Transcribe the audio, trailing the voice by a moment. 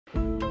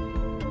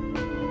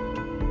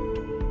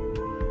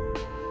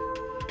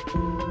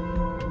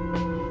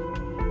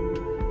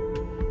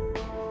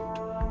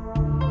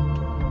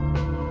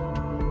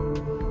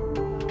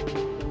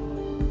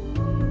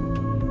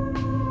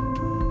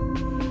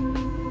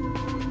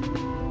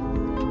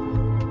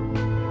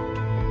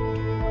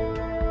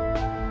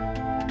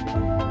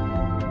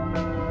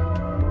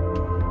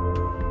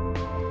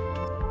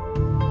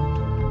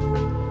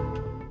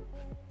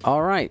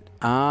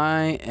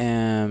I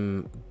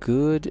am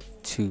good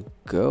to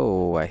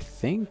go, I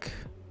think.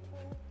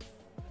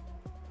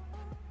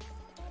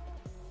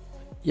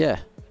 Yeah.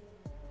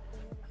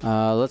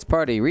 Let's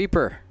party.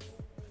 Reaper.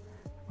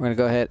 We're going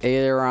to go ahead.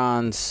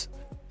 Ailerons.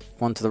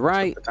 One to the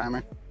right. The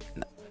timer.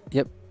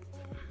 Yep.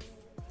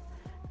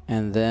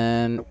 And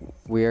then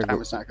we are...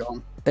 Timer's not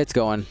going. It's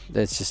going.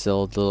 It's just a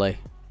little delay.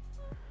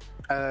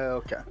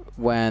 Okay.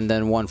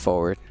 Then one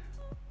forward.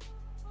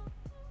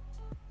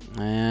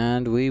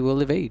 And we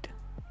will evade.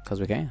 Because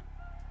we can.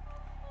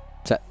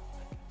 Set.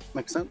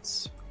 Makes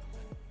sense.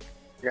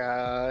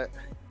 I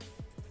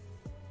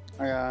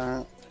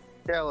got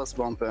Gallus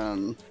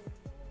bumping.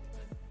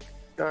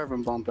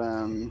 Garvin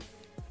bumping.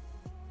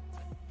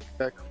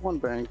 Back one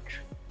bank.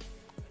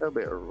 That'll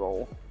be a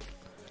roll.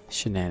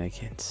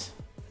 Shenanigans.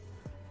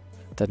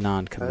 The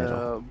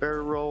non-committal.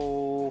 Barrel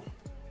roll.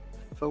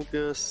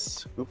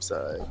 Focus. Oops,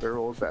 I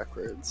barrel rolled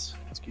backwards.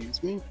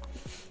 Excuse me.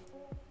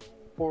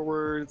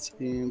 Forwards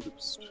and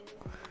boost.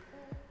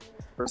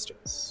 First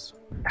dice.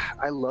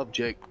 I love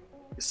Jake.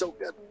 He's so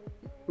good.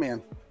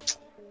 Man. If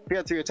you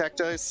had 3 attack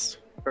dice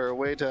or a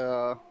way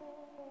to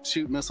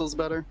shoot missiles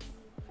better,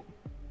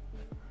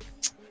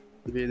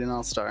 you'd be an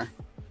all-star.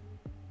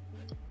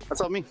 That's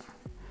all me.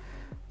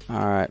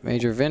 Alright,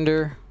 Major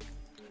Vendor.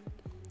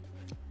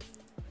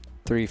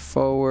 3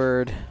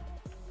 forward.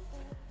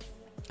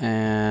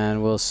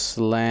 And we'll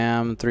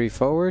slam 3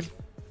 forward.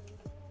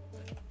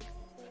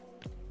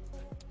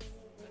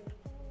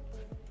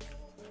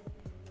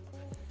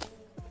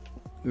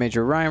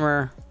 Major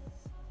Rhymer.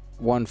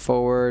 1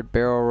 forward.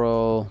 Barrel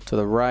roll to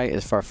the right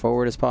as far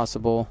forward as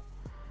possible.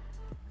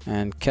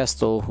 And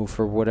Kestel, who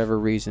for whatever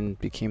reason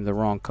became the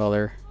wrong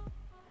color.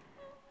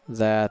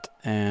 That,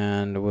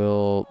 and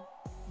we'll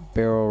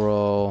barrel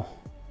roll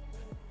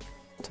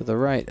to the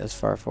right as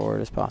far forward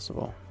as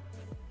possible.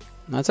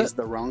 And that's It's it.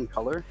 the wrong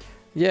color.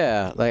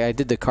 Yeah, like I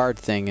did the card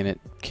thing and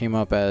it came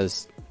up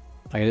as,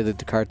 like I did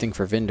the card thing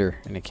for Vendor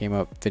and it came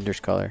up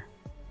Vendor's color.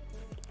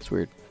 It's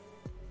weird.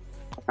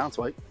 Now it's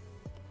white.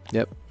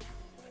 Yep.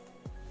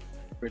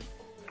 Weird.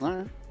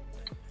 Alright.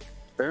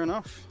 Fair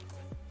enough.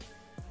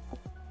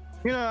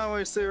 You know, I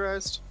always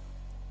theorized.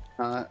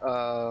 I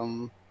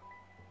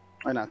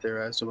not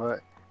theorized, but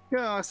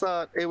I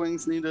thought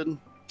A-Wings needed.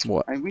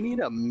 What? And we need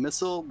a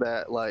missile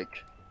that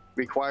like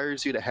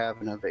requires you to have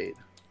an evade.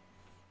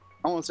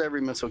 Almost every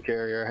missile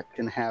carrier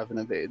can have an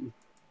evade.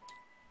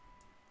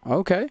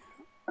 Okay.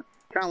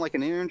 Kind of like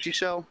an energy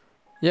shell.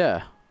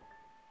 Yeah.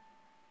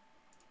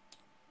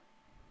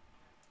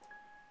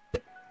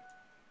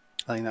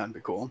 I think that'd be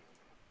cool.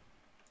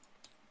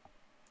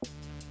 It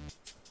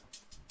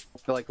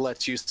like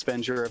lets you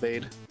spend your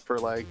evade for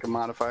like a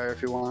modifier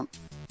if you want.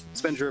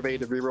 Spend your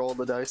evade to reroll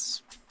the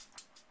dice.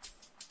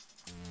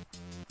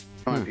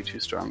 That might be too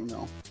strong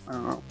though. I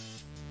don't know.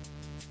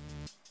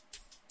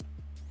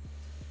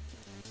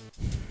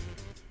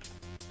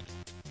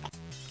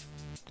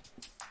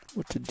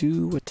 What to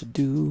do, what to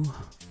do.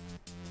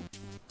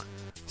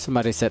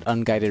 Somebody said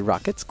unguided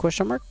rockets,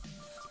 question mark?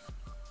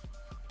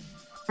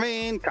 I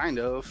mean, kind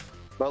of.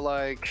 But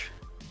like,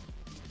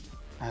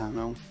 I don't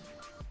know.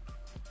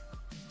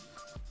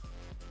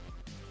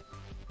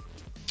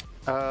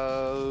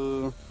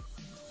 I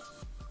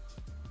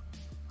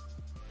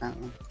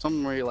don't know.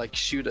 Something where you like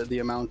shoot at the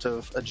amount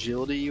of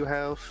agility you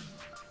have.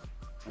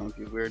 That would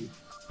be weird.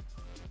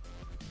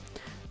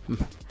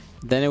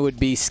 Then it would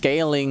be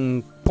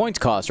scaling points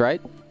cost,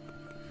 right?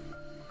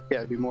 Yeah,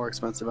 it'd be more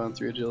expensive on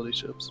 3 agility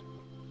ships.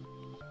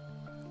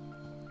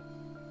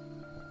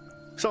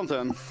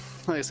 Something.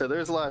 Like I said,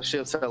 there's a lot of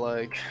ships that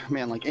like,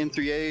 man, like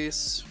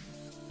N3As.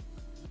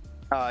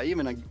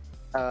 Even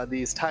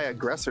these TIE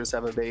aggressors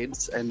have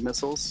evades and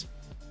missiles.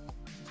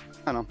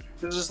 I don't know.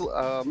 There's just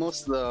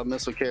most of the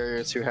missile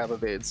carriers who have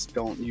evades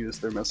don't use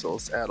their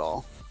missiles at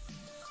all.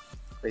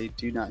 They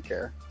do not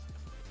care.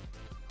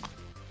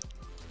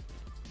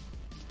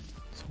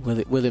 So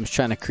William's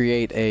trying to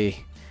create a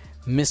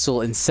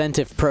missile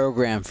incentive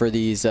program for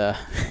these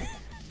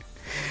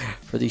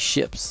for these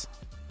ships.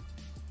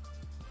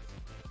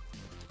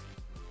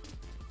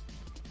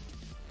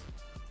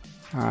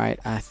 All right,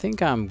 I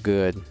think I'm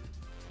good.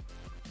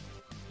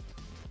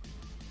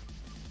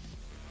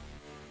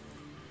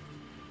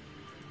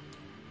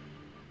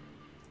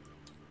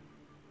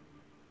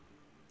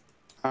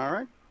 All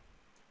right.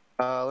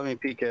 Let me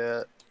peek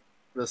at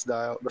this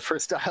dial, the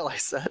first dial I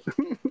set.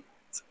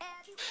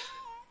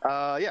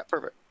 Yeah,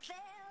 perfect.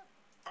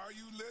 Are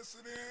you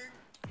listening?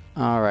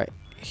 All right,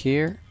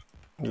 here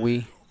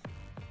we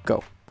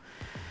go.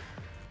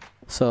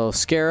 So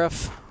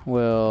Scarif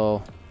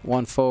will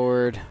 1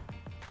 forward,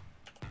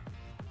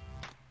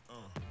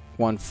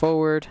 1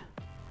 forward.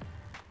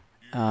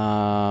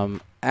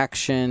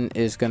 Action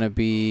is going to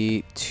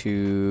be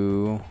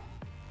to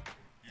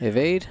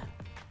evade.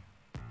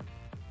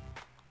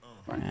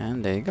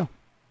 And there you go.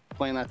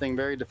 Playing that thing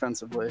very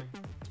defensively.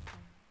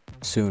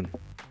 Soon.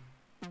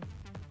 All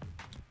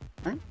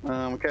right.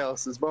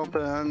 Michaelis is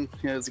bumping.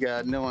 He has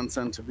got no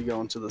incentive to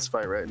go into this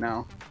fight right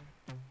now.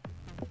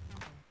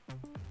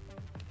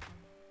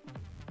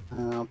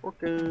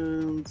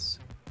 Porkins.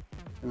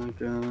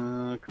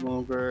 Come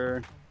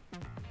over.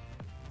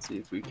 See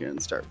if we can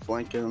start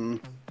flanking.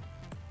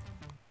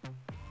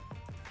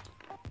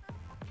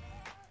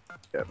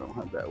 Yeah, don't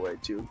head that way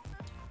too.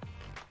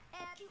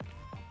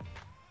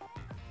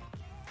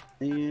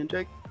 And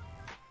Jake.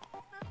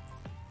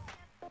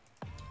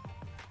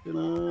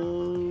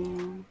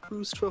 Gonna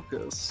boost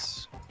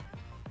focus.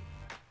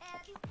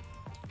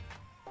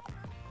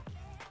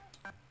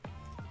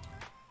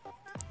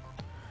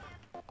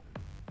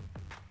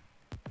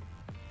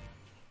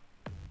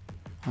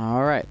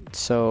 All right,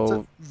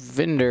 so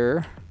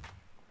Vinder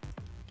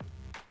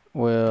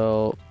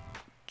will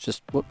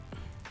just whoop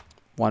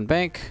one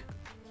bank,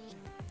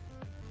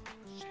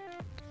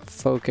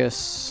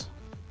 focus,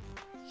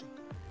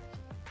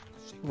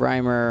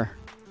 Rhymer,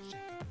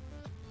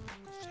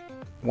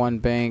 one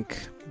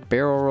bank,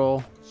 barrel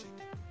roll,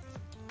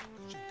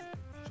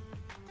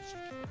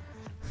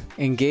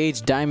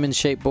 engage diamond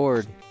shaped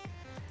board,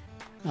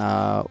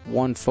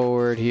 one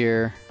forward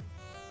here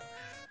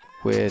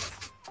with.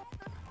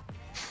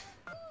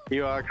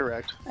 You are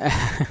correct.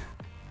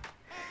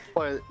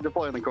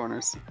 Deploy in the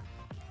corners.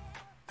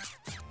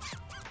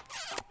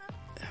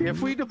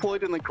 If we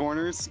deployed in the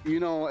corners, you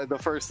know, the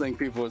first thing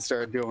people would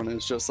start doing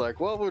is just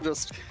like, well, we'll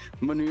just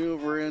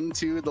maneuver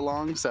into the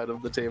long side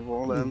of the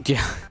table. Then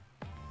Yeah.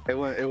 it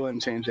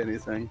wouldn't change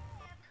anything.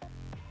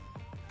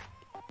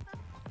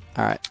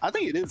 All right. I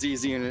think it is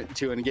easy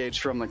to engage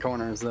from the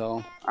corners,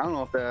 though. I don't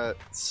know if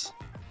that's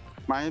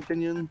my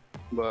opinion,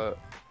 but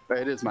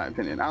it is my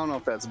opinion. I don't know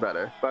if that's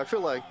better, but I feel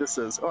like this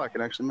is. Oh, I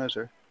can actually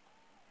measure.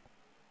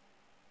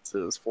 This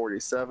is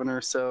 47 or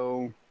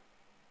so.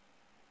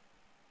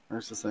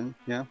 Where's this thing?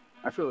 Yeah,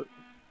 I feel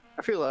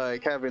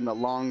like having the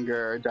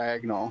longer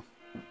diagonal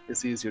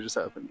is easier to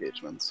set up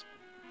engagements.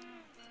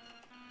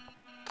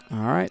 All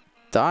right.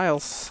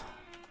 Dials.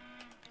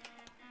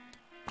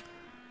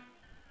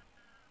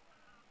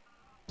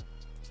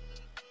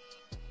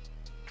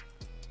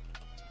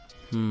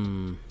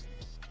 Hmm.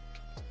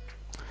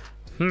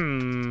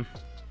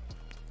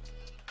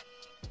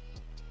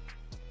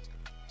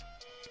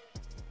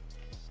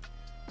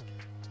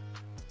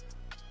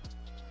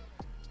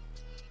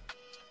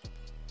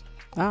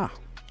 Ah.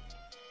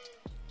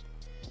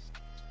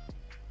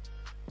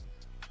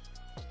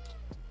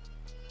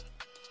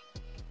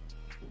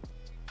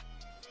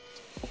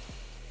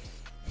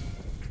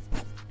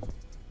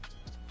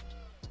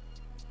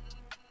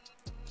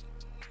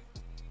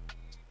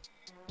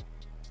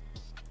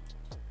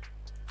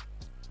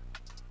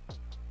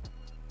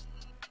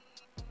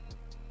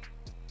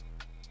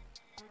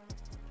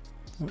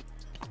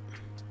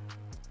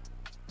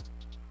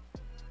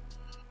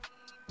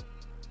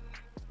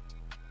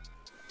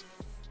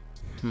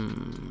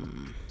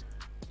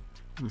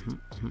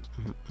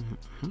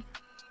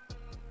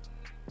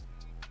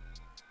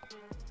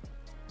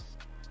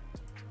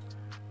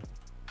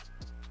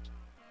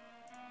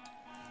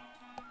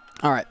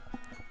 All right.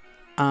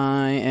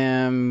 I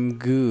am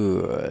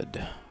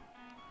good.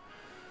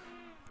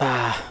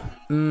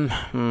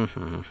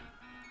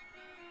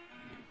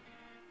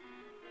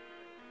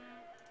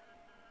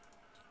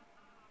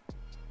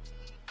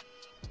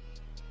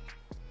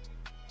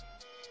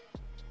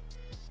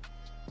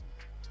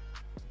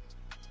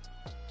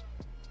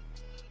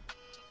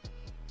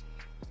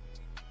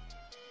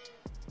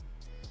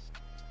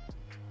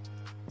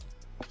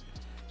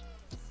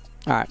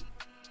 All right.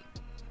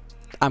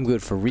 I'm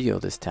good for real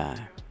this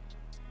time.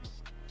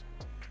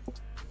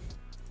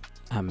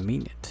 I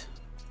mean it.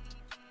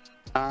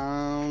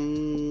 Let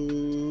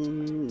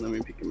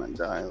me peek at my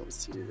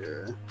dials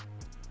here.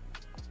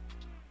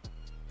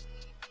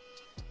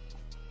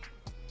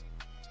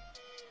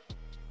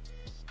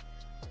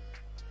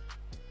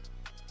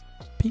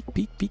 Peek,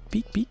 peek, peek,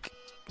 peek, peek.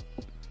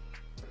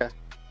 Okay.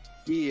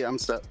 Yeah, I'm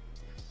set.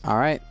 All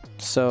right.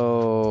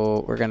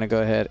 So we're gonna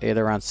go ahead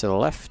ailerons to the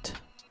left,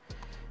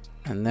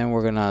 and then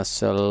we're gonna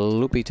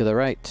loopy to the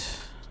right.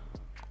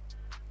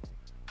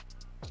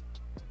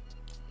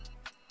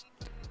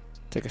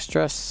 Take a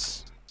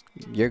stress.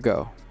 You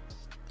go.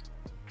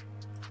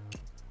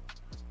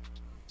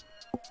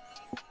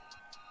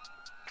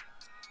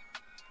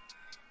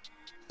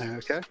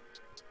 Okay.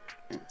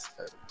 Let's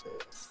start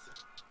with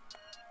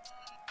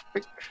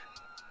quick.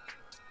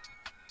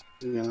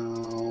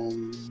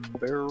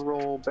 Barrel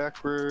roll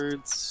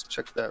backwards.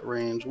 Check that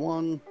range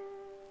 1.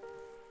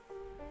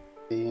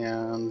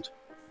 And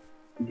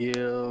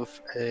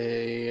give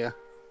a.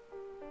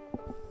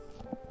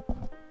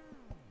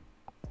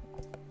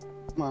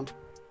 Come on.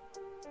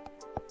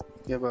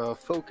 Give a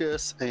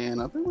focus,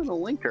 and I think with a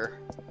linker.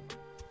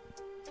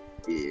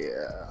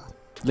 Yeah.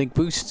 Link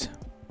boost.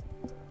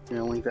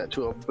 Gonna link that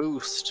to a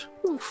boost.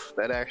 Oof,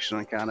 that action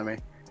economy.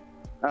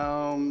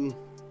 And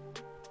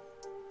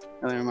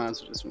then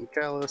reminds me just some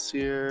Callus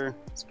here.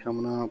 It's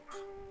coming up.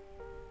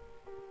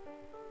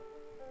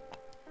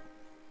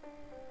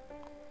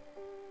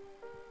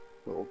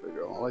 A little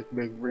bigger. I like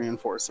big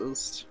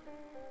reinforces.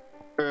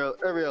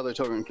 Every other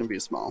token can be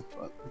small,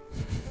 but.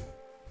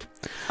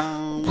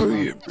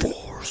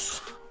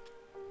 Reinforce.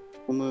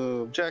 We'll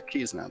move Jack.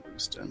 He's not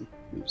boosting.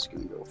 He's just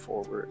gonna go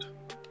forward.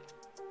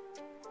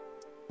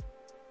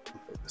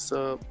 Focus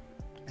up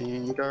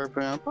and guard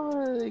round.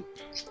 Bye.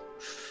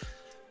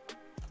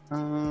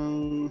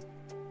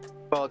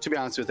 Well, to be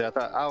honest with you, I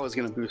thought I was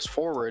gonna boost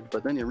forward,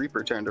 but then your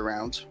Reaper turned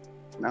around.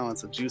 Now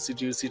it's a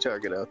juicy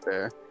target out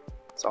there,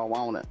 so I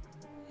want it.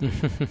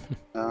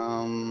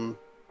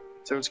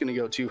 So it's gonna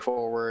go 2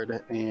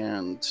 forward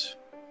and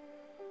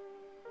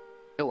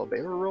kill a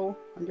barrel roll,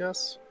 I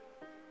guess.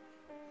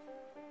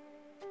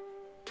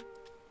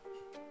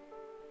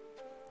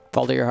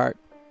 Fall to your heart.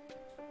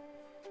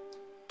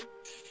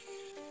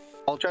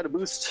 I'll try to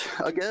boost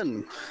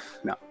again.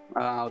 No,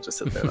 I'll just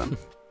sit there then.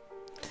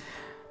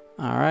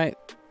 All right.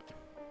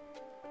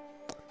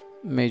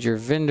 Major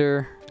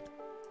Vendor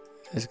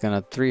is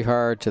gonna 3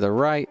 hard to the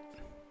right,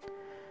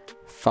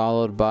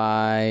 followed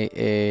by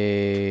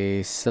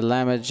a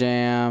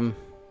Salamajam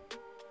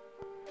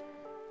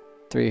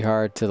 3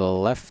 hard to the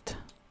left.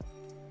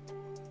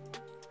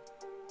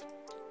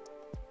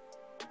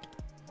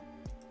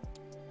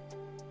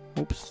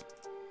 Oops.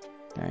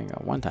 There you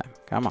go. One time.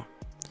 Come on.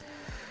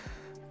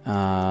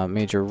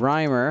 Major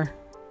Rhymer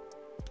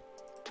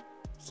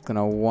is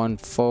gonna 1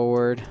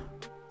 forward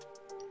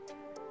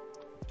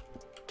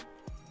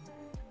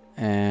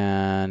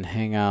and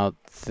hang out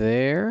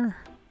there.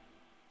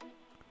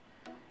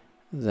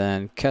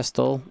 Then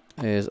Kestel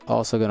is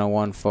also gonna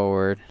 1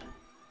 forward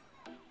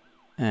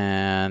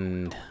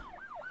and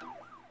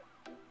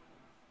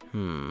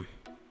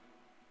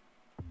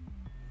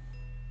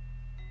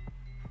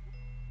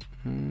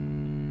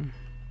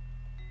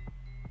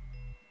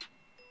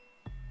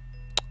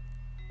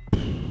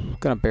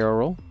gonna barrel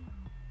roll.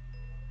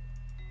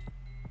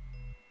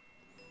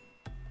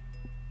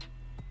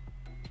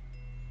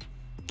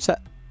 Set.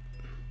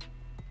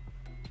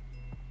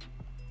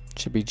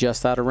 Should be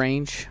just out of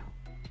range.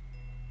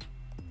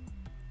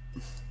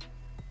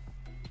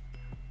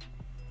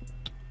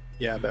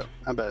 Yeah,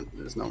 I bet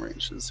there's no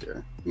ranges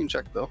here. You can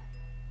check though.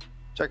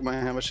 Check might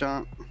have a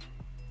shot.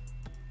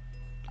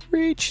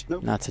 Reach.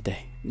 Nope. Not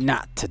today.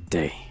 Not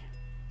today.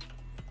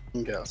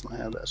 Gas might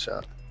have that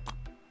shot.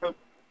 Oh.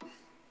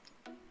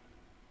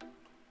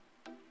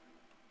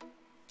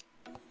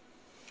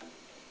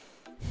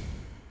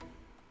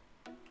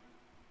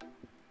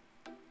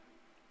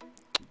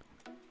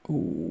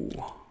 Ooh.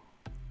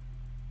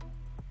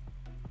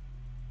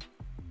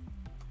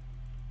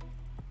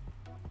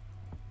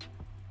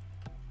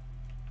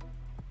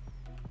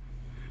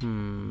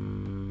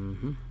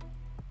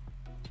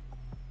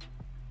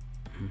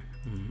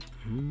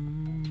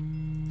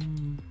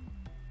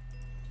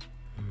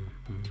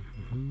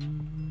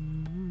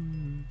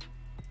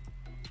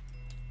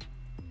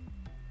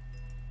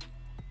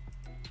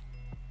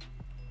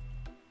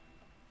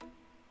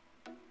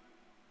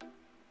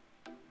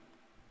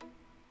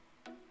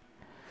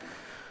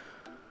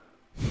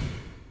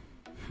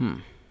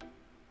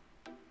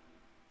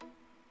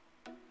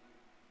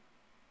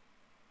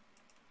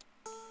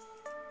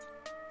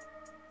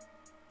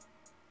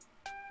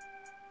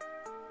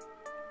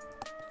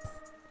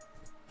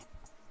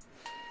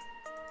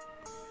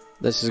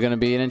 This is going to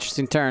be an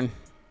interesting turn.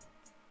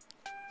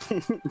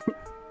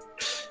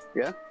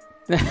 Yeah?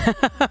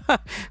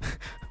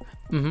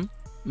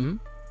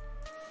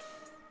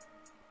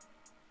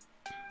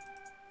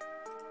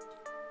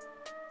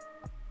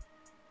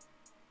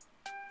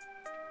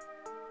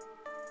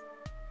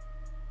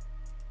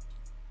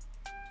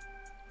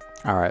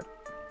 All right.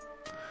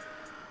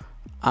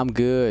 I'm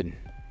good.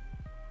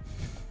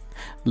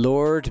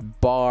 Lord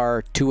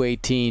Bar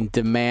 218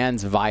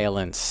 demands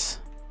violence.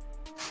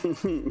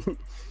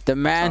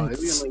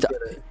 Demands you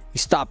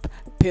stop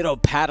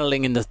piddle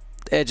paddling in the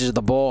edges of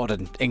the board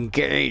and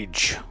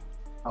engage.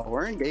 Oh,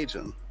 we're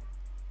engaging.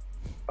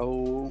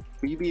 Oh,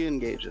 we be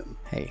engaging.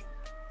 Hey.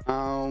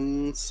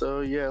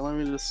 So yeah, let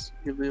me just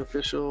give the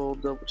official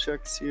double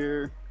checks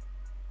here.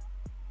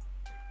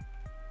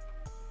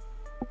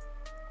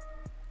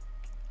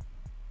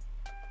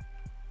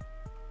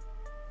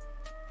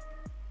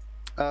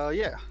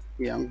 Yeah,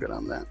 I'm good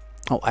on that.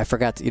 Oh, I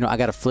forgot to, I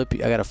gotta flip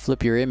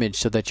your image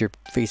so that you're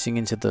facing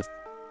into the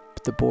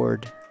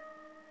board.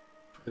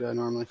 Where do I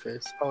normally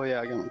face? Oh yeah,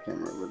 I got my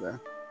camera over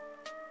there.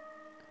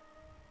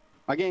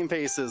 My game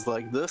face is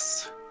like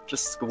this,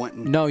 just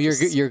squinting. No, you're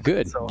good. You're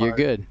good. So you're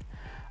good.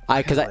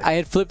 Because I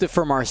had flipped it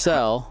for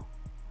Marcel,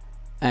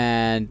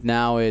 and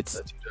now it's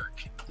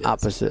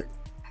opposite.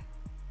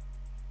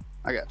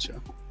 I got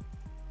you.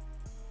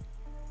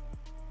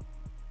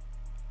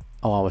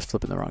 Oh, I was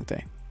flipping the wrong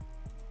thing.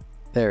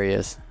 There he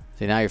is.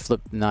 See,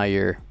 now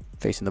you're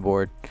facing the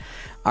board.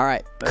 All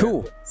right, There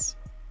cool. it is.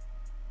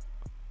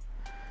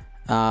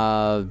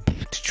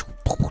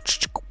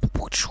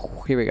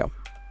 Here we go.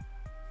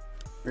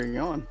 Where you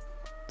going?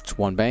 It's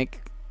 1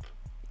 bank.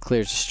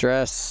 Clears the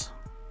stress.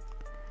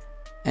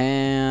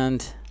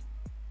 And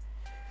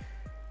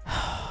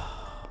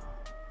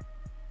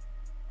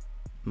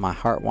my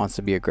heart wants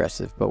to be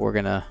aggressive, but we're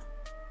gonna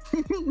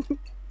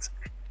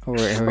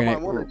My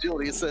one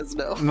agility says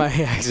no.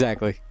 Yeah,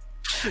 exactly.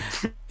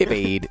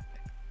 Evade.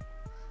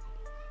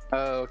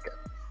 Okay.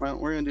 Well,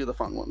 we're gonna do the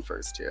fun one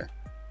first here.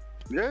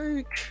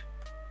 Jake.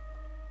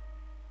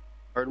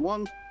 Card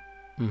 1.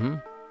 Mm-hmm.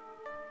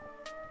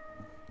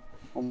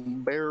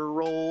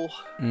 Barrel.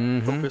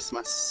 Mm-hmm. Focus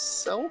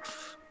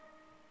myself.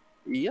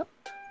 Yep.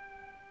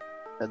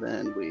 And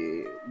then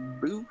we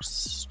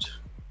boost.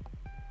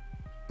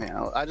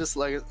 Yeah, I just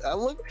like it.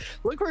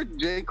 Look where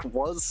Jake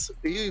was.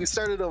 He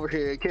started over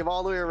here, came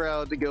all the way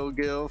around to go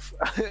give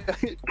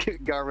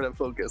Garmin a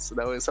focus, and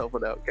now he's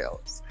helping out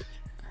Callus.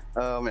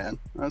 Oh man,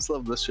 I just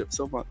love this ship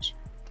so much.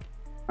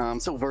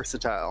 So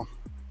versatile.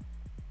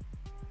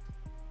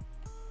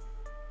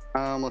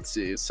 Let's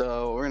see.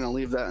 So we're gonna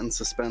leave that in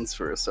suspense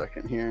for a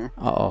second here.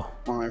 Uh-oh.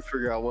 While I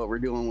figure out what we're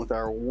doing with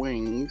our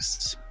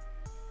wings.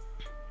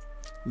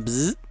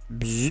 Bzz,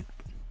 bzz.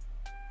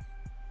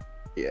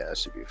 Yeah, it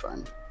should be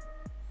fine.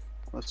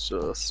 Let's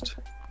just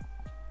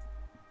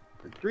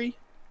 3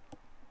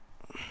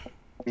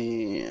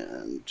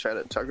 and try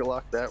to target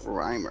lock that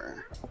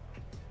Rhymer.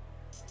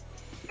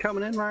 You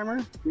coming in,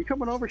 Rhymer? You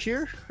coming over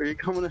here, or are you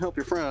coming to help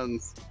your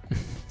friends?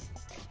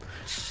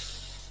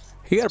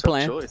 You got a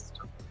plan. Choice.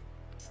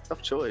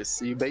 Tough choice.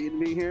 You baiting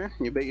me here?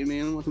 You baiting me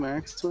in with my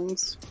axe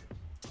wings?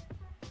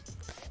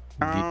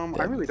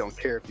 I really don't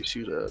care if you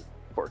shoot at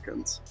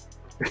Porkins.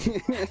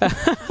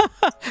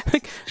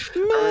 Like,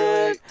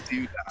 I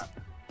do not.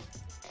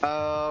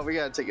 We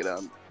gotta take it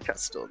on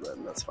Kestel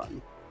then. That's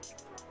fine.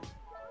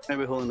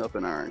 Maybe he'll end up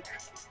in Ark.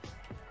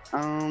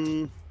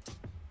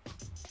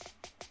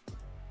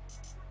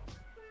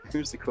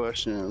 Here's the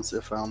question: is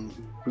if I'm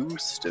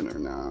boosting or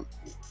not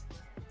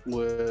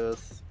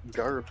with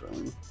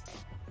Garvin.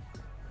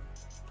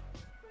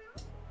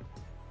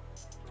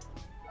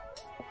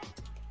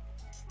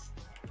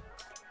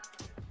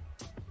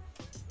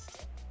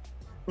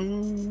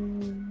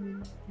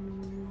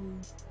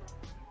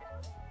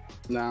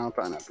 No,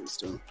 probably not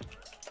boosting.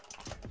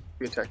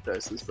 The attack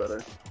dice is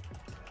better.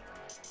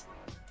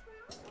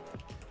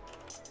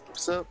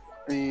 What's up?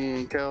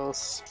 And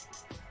Chaos.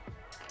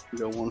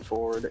 Go 1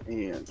 forward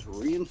and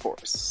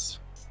reinforce.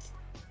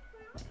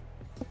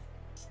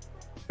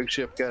 Big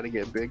ship gotta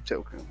get big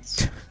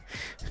tokens.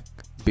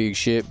 big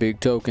shit, big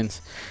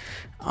tokens.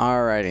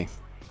 Alrighty.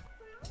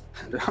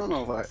 I don't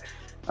know if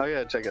I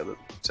gotta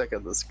check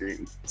out the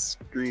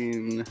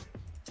screen.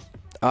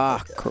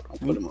 Ah, okay.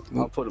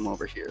 I'll put him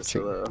over here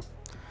so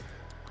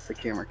the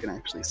camera can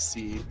actually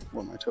see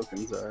what my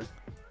tokens are.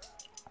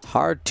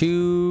 hard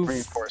to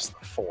Reinforce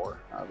the 4,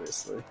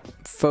 obviously.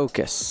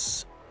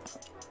 focus.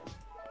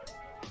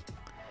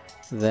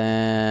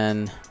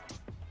 Then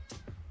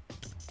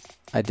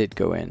I did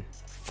go in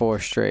 4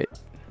 straight.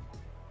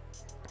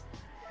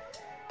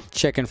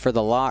 Checking for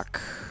the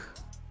lock.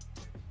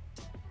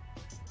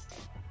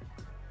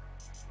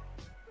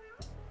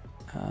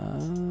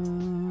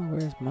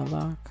 Where's my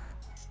lock?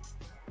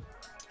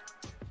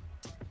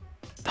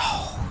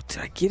 Oh, did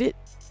I get it?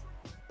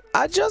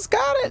 I just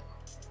got it.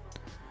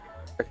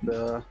 Check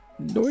the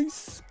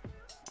Nice.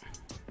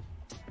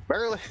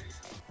 barely.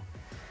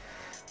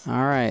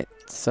 All right.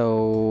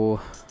 So,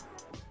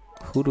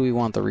 who do we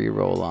want the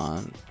reroll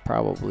on?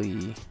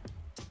 Probably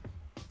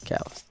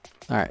Callus.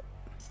 All right.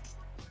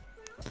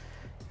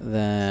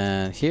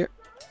 Then here,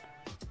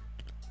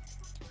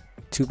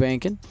 2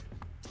 banking,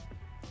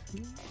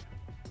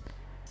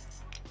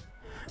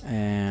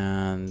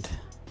 and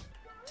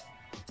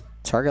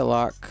target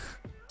lock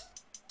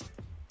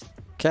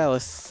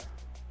Callus.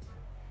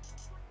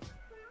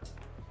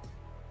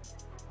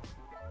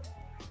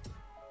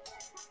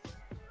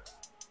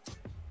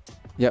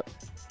 Yep.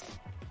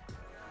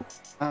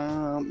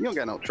 You don't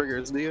got no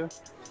triggers, do you?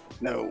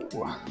 No.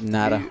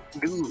 Nada.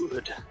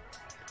 Good.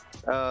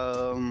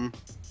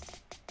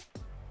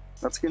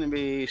 That's gonna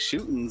be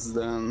shootings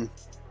then.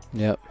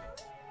 Yep.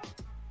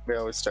 We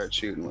always start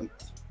shooting with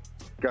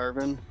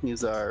Garvin.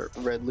 He's our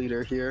red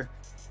leader here.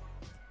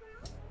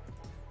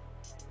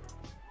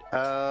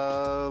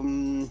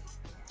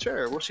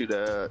 Sure, we'll shoot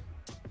at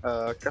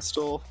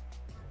Kestel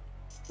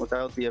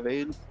without the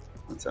evade.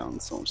 That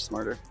sounds so much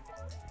smarter.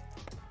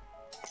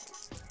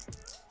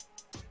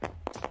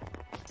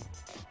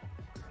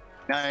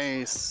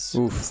 Nice.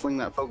 Oof. Sling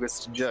that focus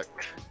to Jack.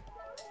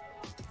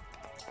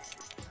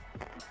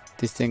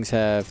 These things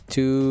have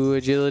 2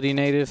 agility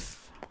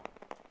native.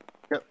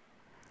 Yep.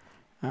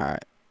 All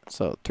right.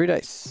 So 3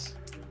 dice.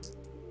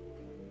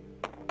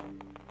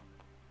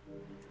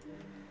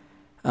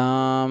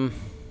 Yeah,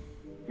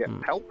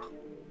 help.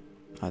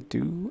 I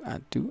do.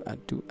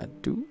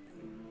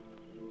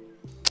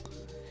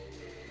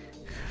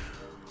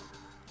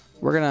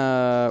 We're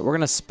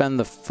gonna spend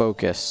the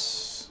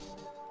focus.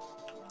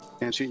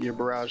 And shoot your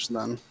barrage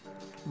then.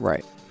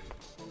 Right.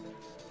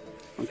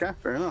 Okay,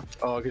 fair enough.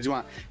 Oh, because you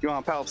want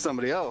to pal up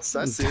somebody else.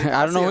 I see.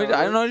 I don't know what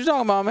you're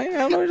talking about, man. I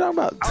don't know what you're talking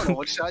about. I don't know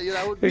what shot you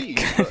that would be.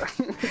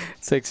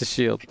 6 a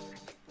shield.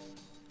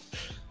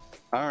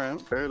 All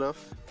right, fair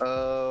enough.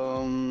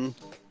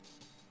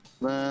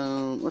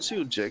 Then let's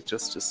shoot Jake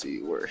just to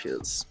see where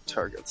his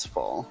targets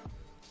fall.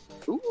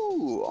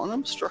 Ooh,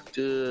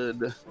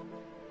 unobstructed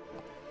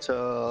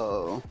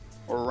to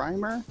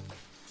Rhymer.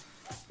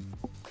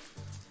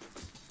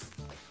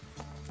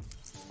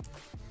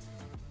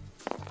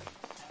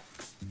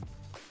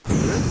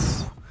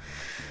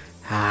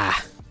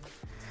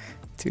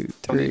 2,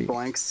 Don't need 3.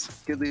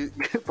 blanks. Get the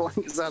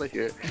blanks out of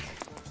here.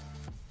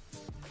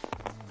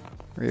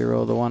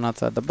 Reroll the one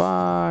outside the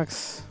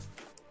box.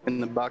 In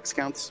the box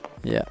counts.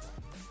 Yeah.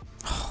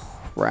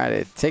 Right,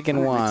 it.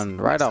 Taking one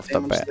right off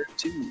the bat.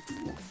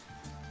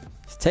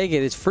 Just take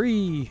it. It's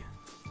free.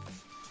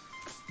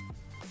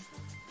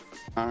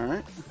 All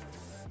right.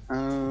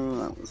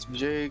 That was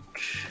Jake.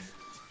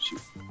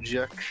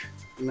 Jack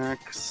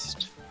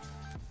next.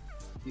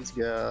 He's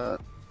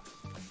got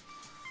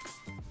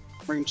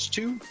range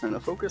 2 and a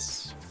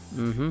focus.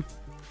 Mm-hmm.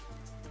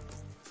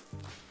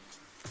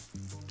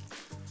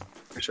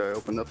 Make sure I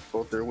opened up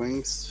both their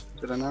wings.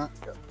 Did I not?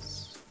 Yes.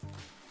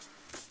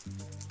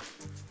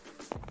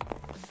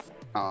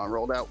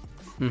 Rolled out.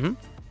 Mm-hmm.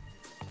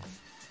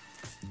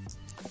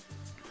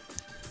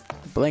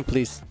 Blank,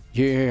 please.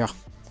 Yeah.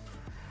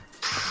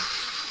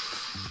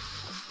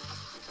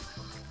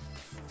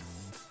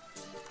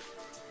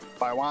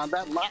 I want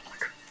that lock.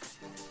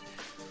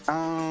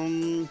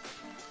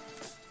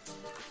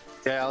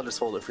 Yeah, I'll just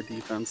hold it for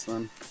defense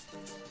then.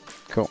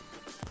 Cool.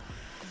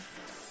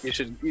 You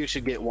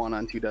should get 1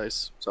 on 2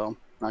 dice, so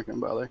not gonna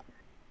bother.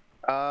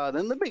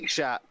 Then the big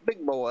shot,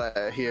 big boy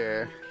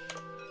here.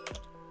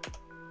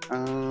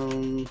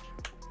 And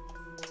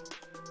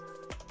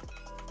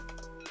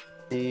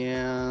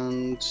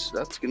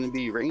that's gonna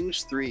be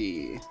range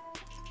 3.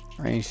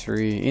 Range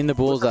 3 in the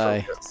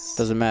bullseye.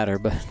 Doesn't matter,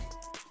 but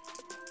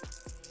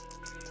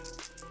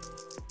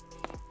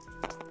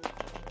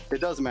it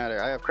does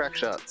matter. I have crack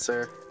shot,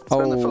 sir.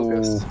 Spend the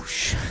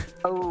focus.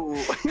 Oh.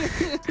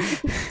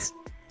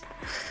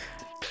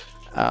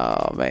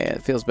 Oh man,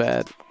 it feels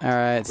bad. All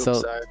right, Oops, so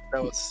sorry.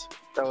 That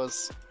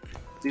was.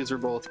 These were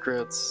both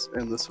crits,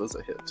 and this was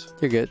a hit.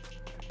 you're good.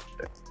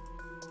 Okay.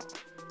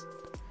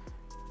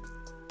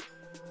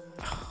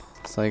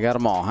 So you got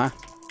them all, huh?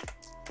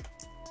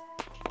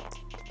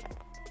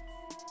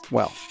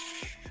 Well,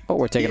 but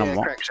we're taking them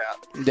all. Crack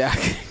shot. Yeah.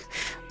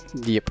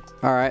 Yep.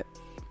 All right.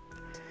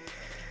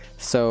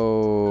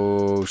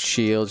 So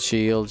shield,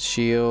 shield,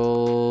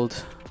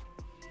 shield,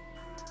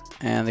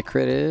 and the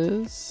crit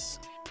is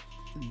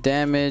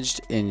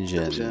damaged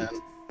engine.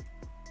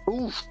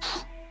 Oof.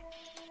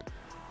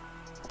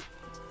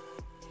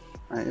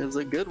 That is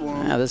a good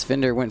one. Wow, this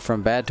vendor went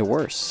from bad to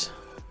worse.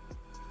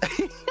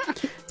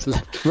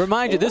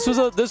 Remind you, this was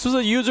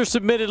a user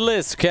submitted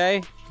list,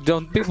 okay?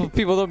 Don't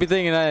people don't be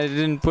thinking I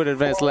didn't put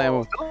advanced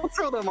ammo. Don't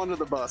throw them under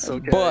the bus,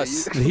 okay?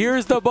 Bus.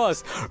 Here's the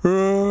bus.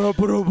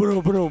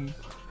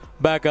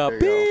 Back up. For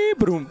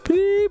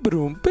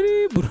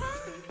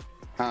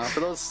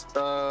those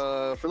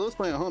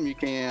playing at home, you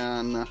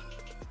can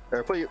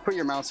put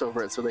your mouse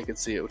over it so they can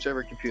see it.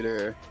 Whichever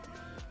computer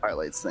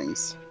highlights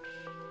things.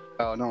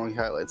 Oh, no one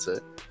highlights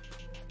it.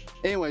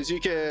 Anyways, you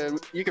can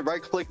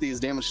right click these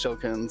damage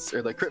tokens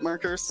or the crit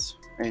markers,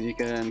 and you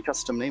can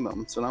custom name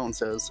them. So that one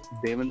says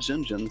damaged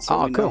engine. So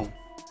oh, cool. Know.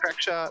 Crack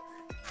shot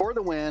for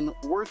the win,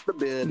 worth the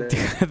bid.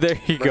 There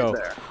you go.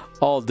 There.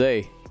 All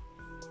day.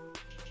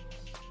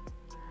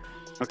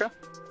 Okay.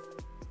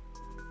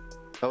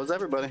 That was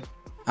everybody.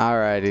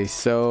 Alrighty,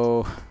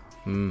 so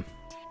I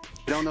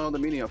don't know the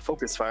meaning of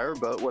focus fire,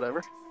 but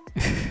whatever.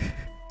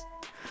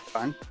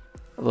 Fine.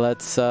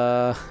 let's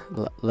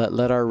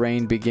let our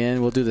reign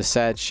begin. We'll do the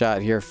sad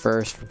shot here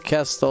first from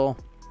Kestel.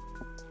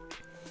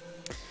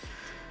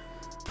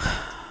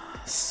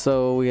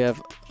 So we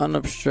have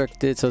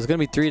unobstructed. So it's gonna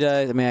be 3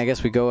 dice. I mean, I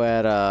guess we go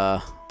at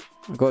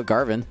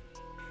Garvin.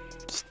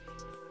 Just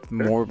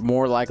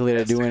more likely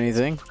to do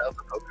anything. That was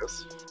the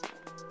focus.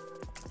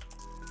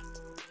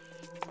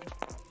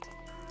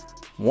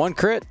 1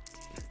 crit.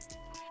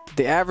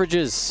 The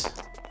averages.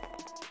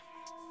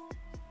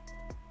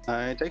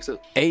 Takes it.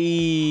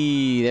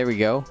 Hey, there we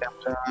go.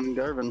 Captain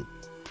Garvin.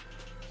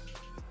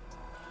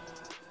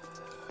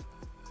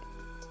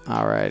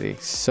 Alrighty,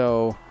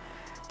 so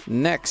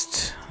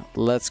next,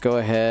 let's go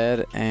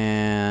ahead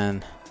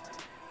and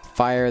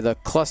fire the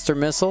cluster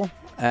missile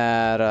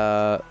at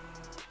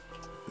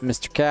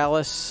Mr.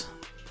 Callus.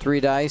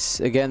 3 dice.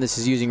 Again, this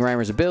is using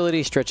Reimer's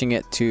ability, stretching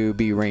it to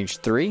be range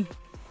 3.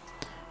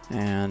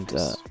 And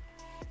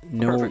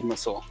no Perfect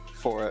missile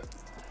for it.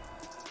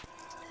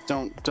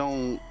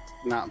 Don't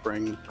not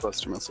bring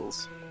cluster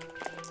missiles.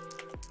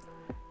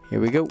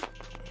 Here we go.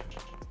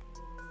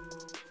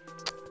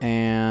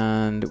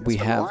 And we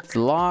have the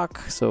lock,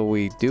 so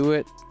we do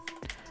it.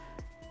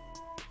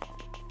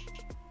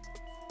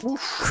 Oof.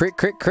 Crit,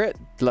 crit, crit.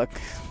 Look.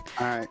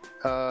 Alright.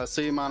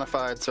 So you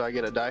modified, so I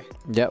get a die.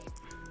 Yep.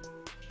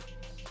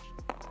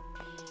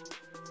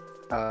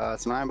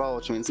 It's an eyeball,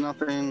 which means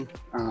nothing.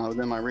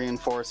 Then my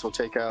reinforce will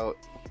take out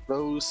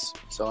those,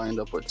 so I end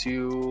up with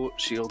 2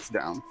 shields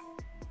down.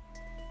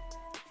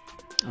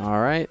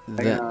 All right. I'm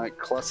gonna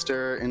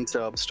cluster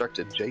into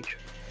obstructed Jake.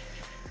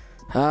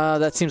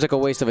 That seems like a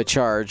waste of a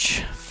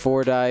charge.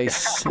 4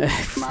 dice.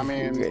 My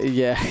man.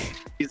 Yeah.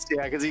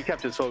 Because he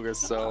kept his focus,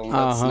 so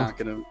that's not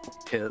gonna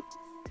hit.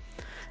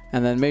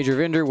 And then Major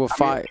Vinder will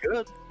fire.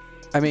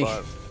 I mean,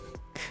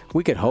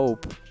 we could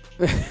hope.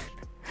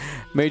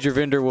 Major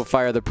Vinder will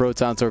fire the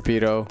proton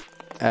torpedo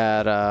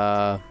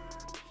at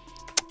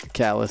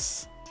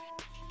Callus.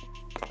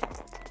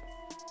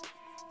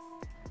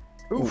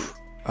 Oof.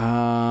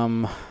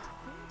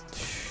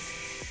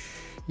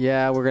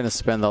 Yeah, we're gonna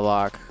spend the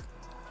lock.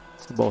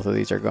 So both of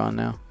these are gone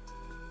now.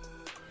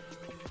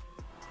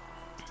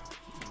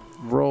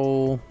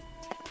 Roll.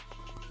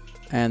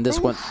 And this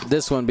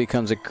one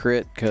becomes a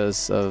crit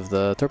because of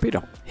the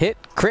torpedo. Hit,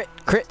 crit,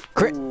 crit,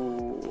 crit.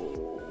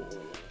 Ooh.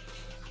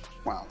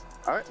 Wow.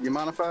 All right, you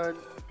modified.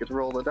 Get to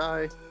roll the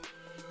die.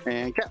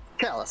 And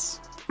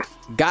callus.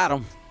 Got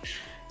him.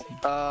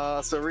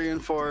 So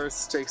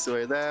reinforce takes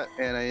away that,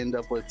 and I end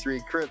up with 3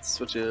 crits,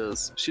 which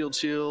is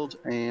shield,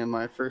 and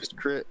my first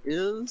crit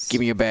is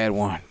Give me a bad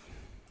one.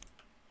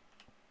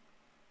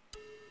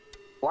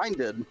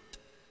 blinded.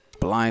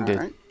 Blinded.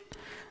 All right.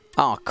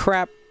 Oh,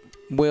 crap.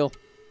 Will,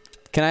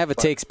 can I have a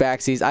takes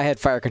backsies? I had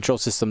fire control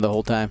system the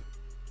whole time.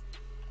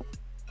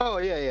 Oh,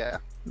 yeah.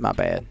 My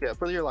bad. Yeah,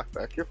 put your lock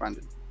back. You're fine.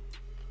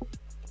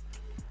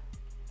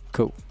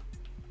 Cool.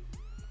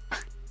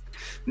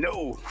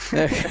 No.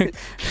 Yeah,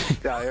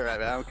 you're right,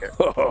 man. I don't care.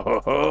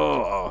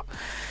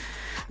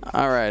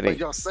 Alrighty. Like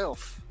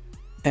yourself.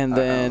 And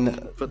then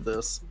Let me put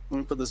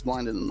this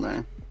blinded in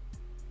there.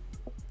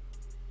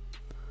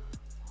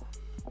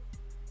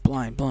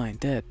 blind,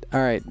 dead.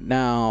 Alright,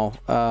 now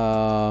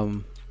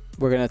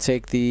we're gonna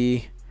take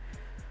the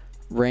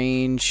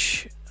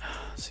range.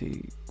 Let's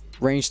see,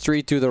 range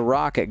 3 through the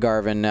rock at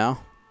Garvin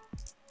now.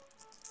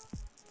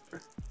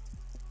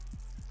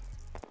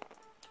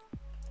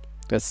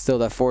 That's still,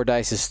 that 4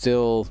 dice is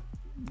still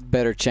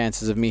better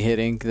chances of me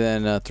hitting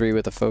than 3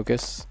 with a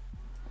focus.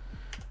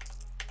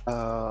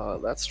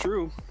 That's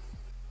true.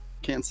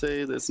 Can't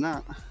say that it's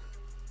not.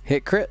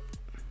 Hit crit.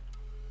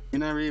 You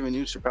never even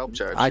used your pelp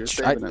charge. You're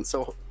saving it.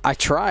 So I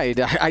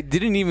tried. I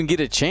didn't even get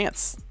a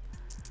chance.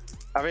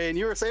 I mean,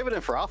 you were saving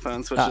it for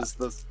offense, which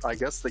is I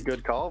guess the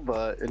good call,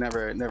 but it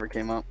never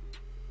came up.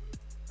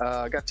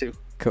 I got 2.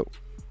 Cool.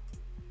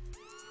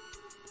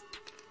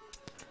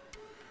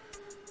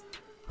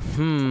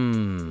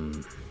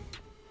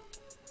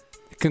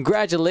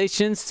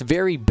 Congratulations to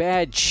Very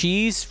Bad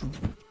Cheese.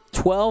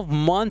 12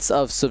 months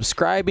of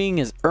subscribing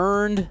has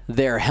earned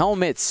their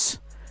helmets.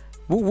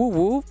 Woo, woo,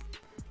 woo.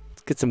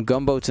 Let's get some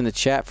gumboats in the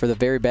chat for the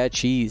Very Bad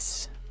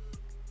Cheese.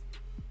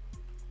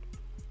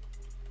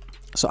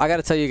 So I got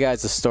to tell you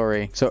guys a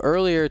story. So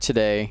earlier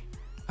today,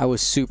 I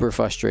was super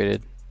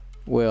frustrated.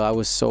 Will, I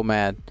was so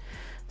mad.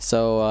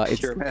 So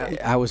You're mad.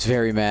 I was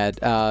very mad.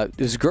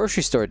 It was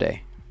grocery store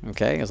day.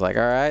 Okay, I was like,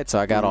 all right. So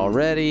I got all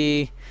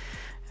ready.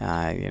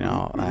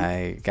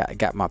 I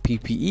got my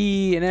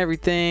PPE and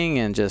everything,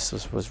 and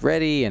just was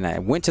ready. And I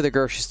went to the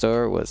grocery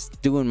store, was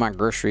doing my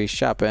grocery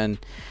shopping,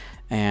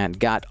 and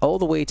got all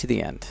the way to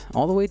the end.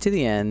 Only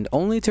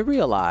to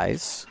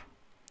realize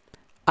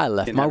I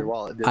left my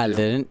wallet. I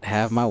didn't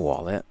have my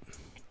wallet.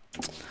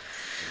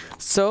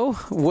 So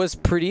was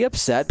pretty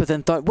upset, but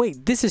then thought,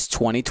 wait, this is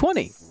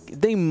 2020.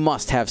 They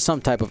must have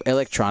some type of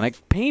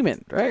electronic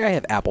payment, right? I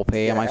have Apple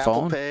Pay on my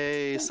phone. Apple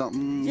Pay,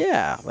 something.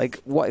 Yeah, like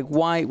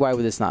why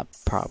would this not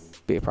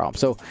be a problem?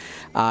 So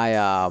I,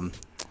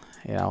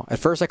 at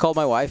first I called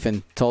my wife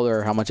and told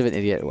her how much of an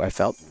idiot I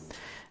felt,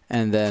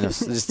 and then I was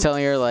just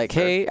telling her like,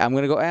 hey, I'm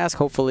gonna go ask.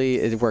 Hopefully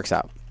it works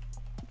out.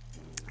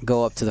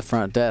 Go up to the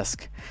front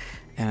desk.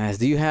 And I asked,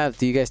 do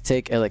you guys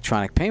take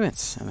electronic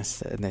payments? And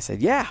they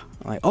said, yeah.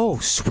 I'm like, oh,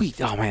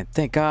 sweet. Oh, man,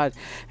 thank God.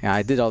 And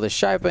I did all this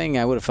shopping.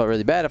 I would have felt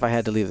really bad if I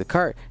had to leave the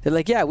cart. They're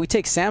like, yeah, we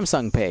take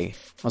Samsung Pay.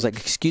 I was like,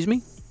 excuse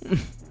me?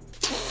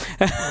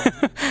 They're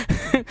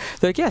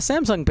like, yeah,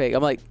 Samsung Pay.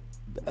 I'm like,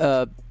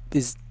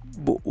 is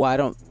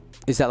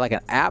that like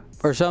an app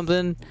or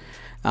something?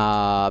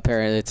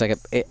 Apparently it's like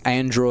an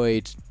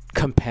Android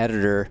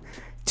competitor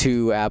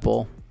to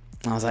Apple.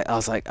 I was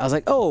like,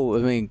 oh, I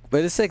mean,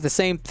 but it's like the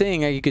same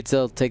thing. You could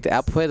still take the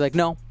Apple Pay. Like,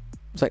 no.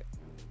 It's like,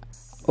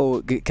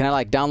 oh, can I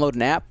like download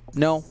an app?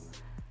 No.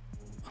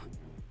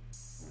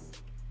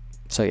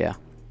 So yeah.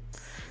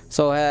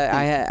 So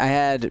I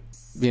had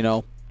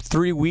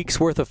 3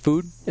 weeks worth of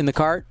food in the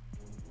cart.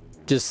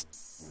 Just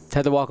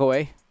had to walk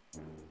away.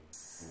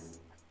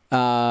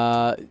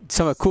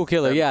 Some cool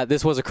killer. Yeah,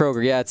 this was a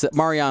Kroger. Yeah, it's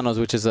Mariano's,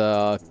 which is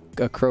a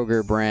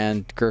Kroger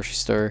brand grocery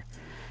store.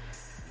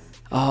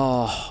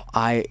 Oh,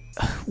 I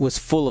was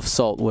full of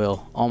salt,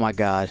 Will. Oh my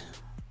God.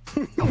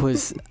 I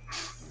was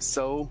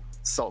so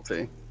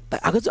salty.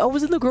 I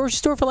was in the grocery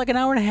store for like an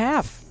hour and a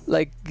half,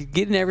 like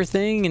getting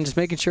everything and just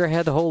making sure I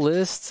had the whole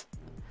list.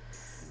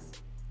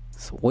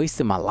 It's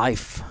wasting my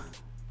life.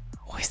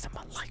 Wasting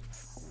my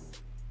life.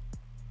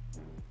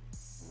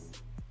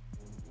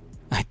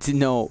 I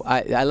didn't know.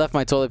 I left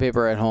my toilet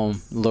paper at home,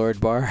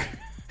 Lord Bar.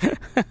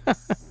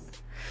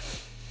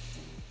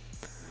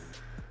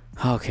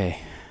 Okay.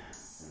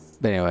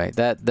 But anyway,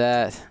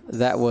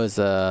 that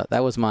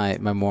was my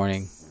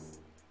morning.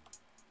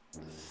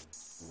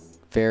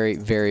 Very,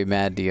 very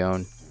mad,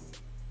 Dion.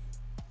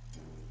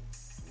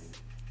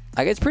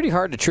 Like, it's pretty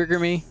hard to trigger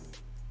me.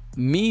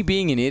 Me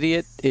being an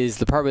idiot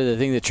is probably the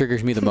thing that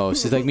triggers me the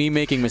most. It's like me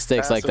making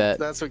mistakes like that.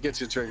 That's what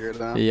gets you triggered,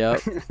 huh?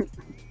 Yep.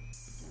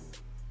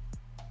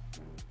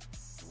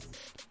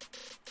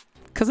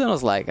 Because then I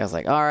was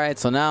like, all right,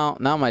 so now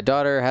my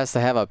daughter has to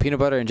have a peanut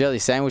butter and jelly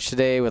sandwich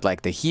today with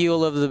like the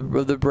heel of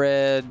the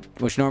bread,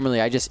 which normally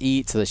I just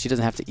eat so that she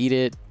doesn't have to eat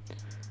it.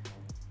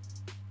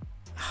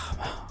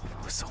 Oh,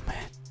 I was so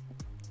mad.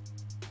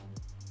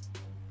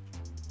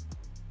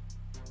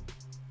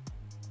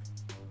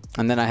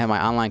 And then I had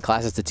my online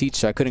classes to teach,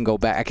 so I couldn't go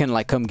back. I couldn't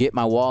like come get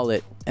my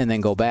wallet and then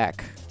go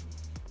back.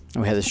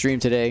 And we had the stream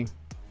today,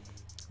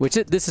 which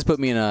this has put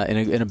me in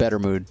a better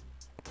mood.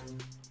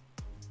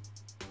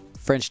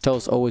 French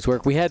toast always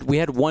work. We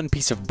had one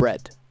piece of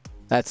bread.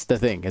 That's the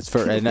thing. It's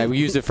for, and I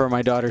used it for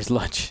my daughter's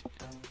lunch.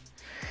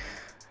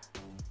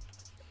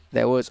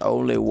 There was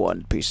only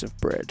one piece of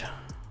bread.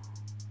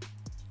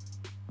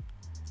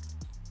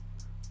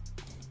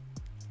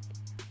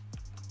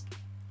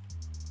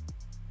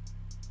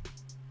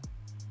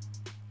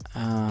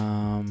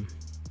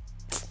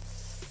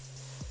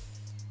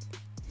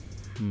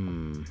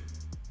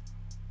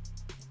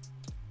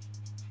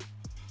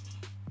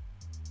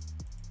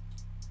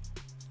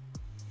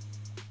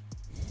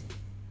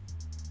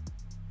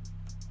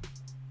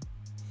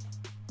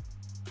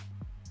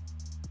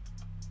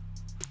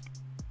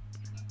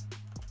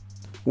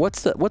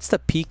 What's the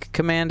peek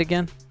command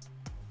again?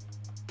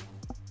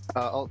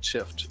 Alt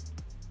Shift.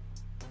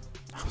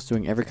 I was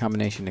doing every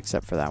combination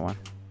except for that one.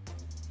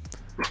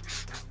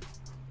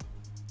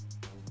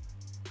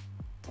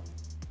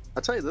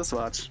 I'll tell you this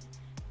much.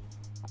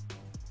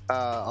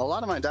 A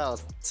lot of my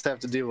doubts have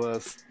to do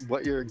with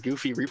what your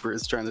goofy Reaper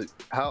is trying to,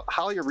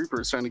 how your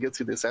Reaper is trying to get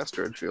through this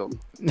asteroid field.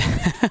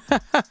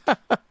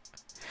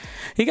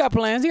 He got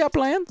plans.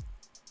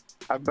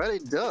 I bet he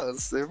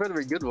does. There better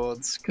be good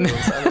ones. 'Cause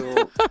I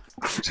will,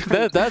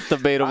 That's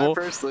debatable. I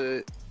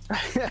personally,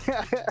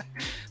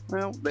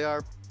 well, they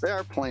are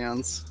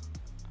plans.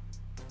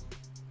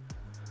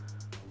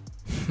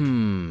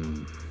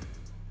 I'm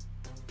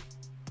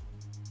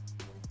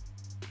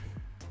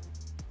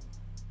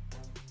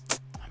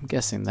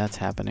guessing that's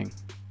happening.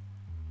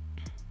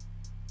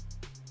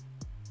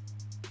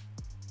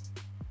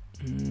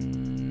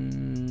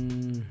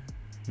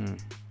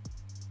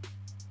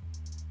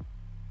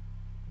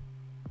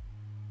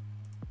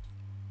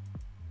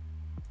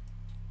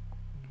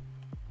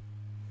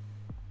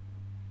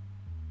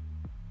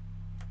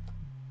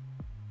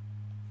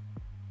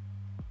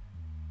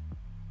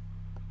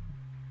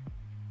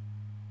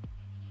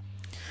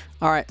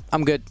 All right,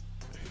 I'm good.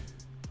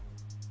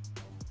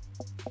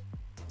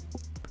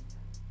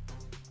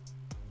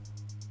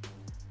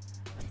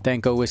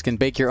 Danko Wiskin,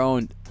 bake your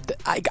own.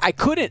 I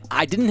couldn't.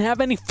 I didn't have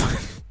any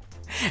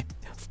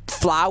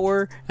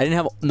flour. I didn't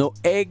have no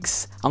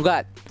eggs.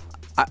 The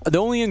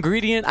only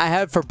ingredient I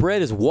have for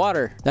bread is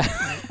water.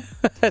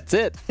 That's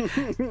it.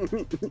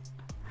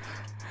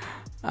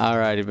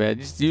 Alrighty, man.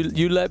 Just,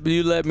 you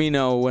let me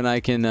know when I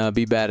can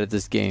be bad at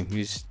this game.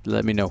 You just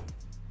let me know.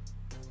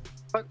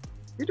 But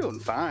you're doing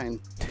fine.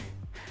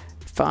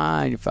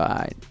 Fine.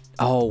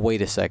 Oh,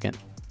 wait a second.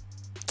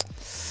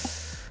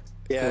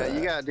 Yeah,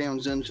 you got damn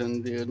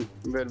Jinjin, dude.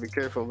 You better be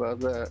careful about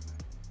that.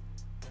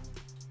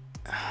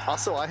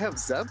 Also, I have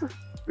Zeb.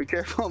 Be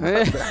careful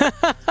about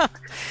that.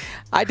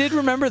 I did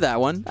remember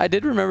that one.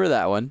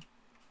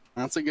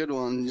 That's a good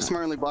one. You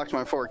smartly blocked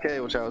my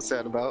 4K, which I was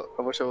sad about.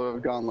 I wish I would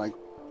have gone like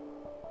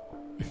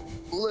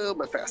a little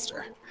bit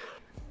faster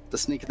to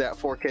sneak that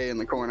 4K in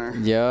the corner.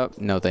 Yep.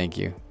 No, thank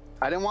you.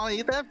 I didn't want to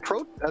eat that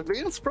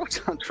advanced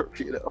proton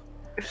torpedo.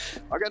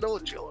 I got no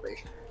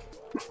agility.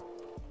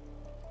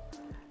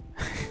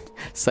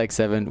 Psych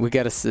 7. We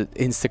got a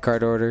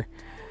Instacart order.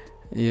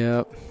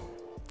 Yep.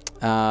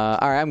 All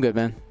right, I'm good,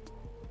 man.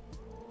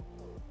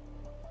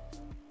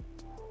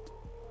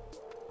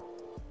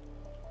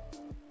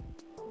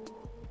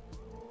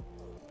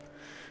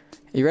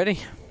 You ready?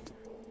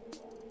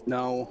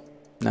 No.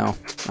 All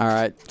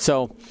right.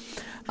 So,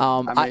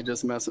 I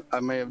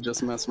may have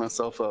just messed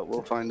myself up.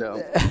 We'll find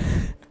out.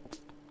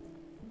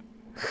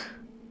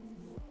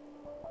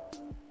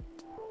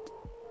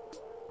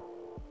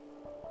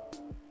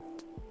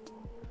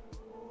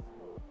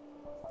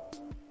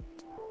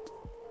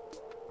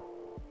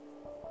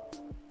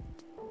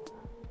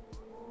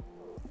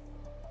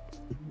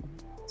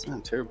 It's not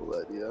a terrible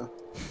idea.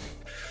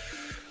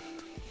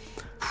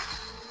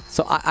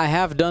 So I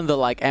have done the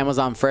like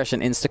Amazon Fresh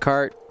and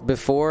Instacart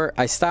before.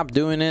 I stopped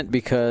doing it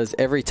because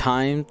every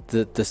time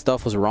the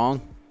stuff was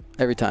wrong.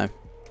 Every time.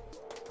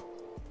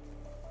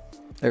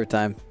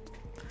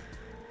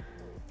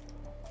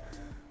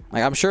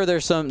 Like I'm sure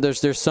there's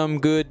some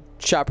good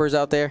shoppers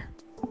out there,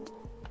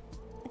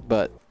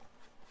 but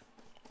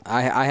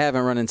I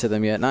haven't run into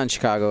them yet. Not in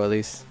Chicago, at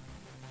least.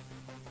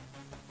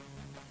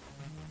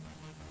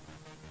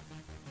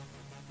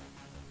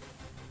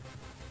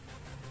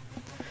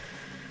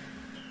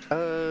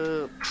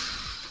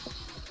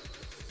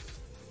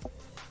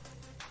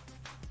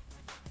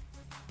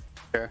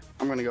 Okay,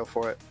 I'm gonna go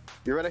for it.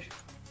 You ready?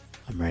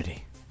 I'm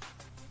ready.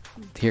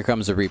 Here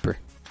comes the Reaper.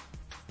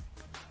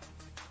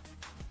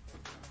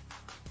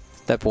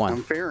 Step 1.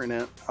 I'm fearing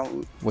it.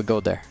 We go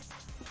there.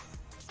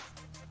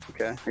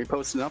 Okay, are you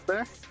posting up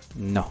there?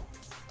 No.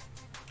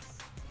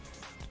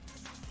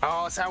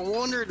 Oh, so I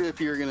wondered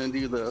if you were gonna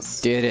do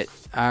this. Did it.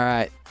 All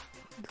right.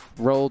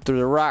 Roll through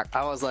the rock.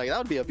 I was like, that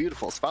would be a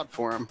beautiful spot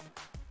for him.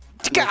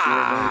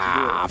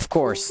 Ah, of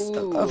course.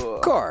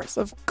 Of course.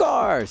 Of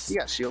course. You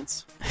got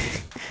shields.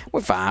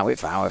 We're fine. We're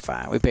fine. We're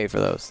fine. We paid for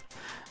those.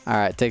 All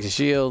right. Takes a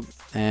shield.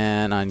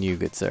 And on you,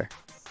 good sir.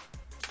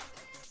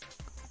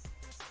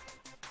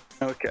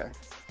 Okay.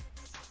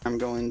 I'm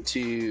going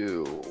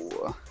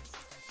to...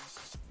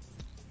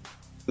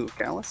 Ooh,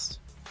 Callus.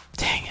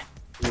 Dang it.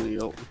 He's going to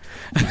go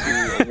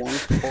one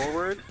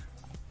forward.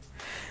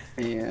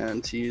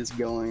 And he's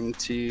going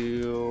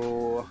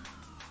to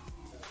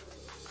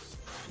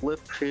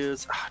flip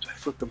his... do I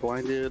flip the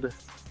blinded?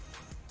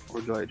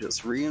 Or do I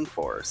just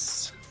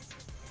reinforce?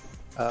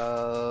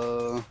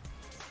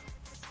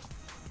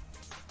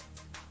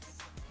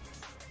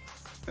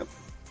 Yep.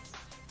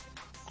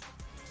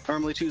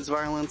 Normally choose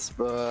violence,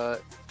 but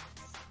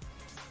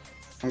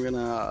I'm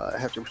gonna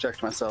have to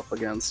protect myself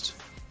against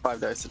 5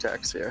 dice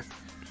attacks here.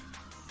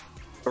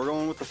 So we're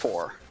going with the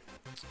 4.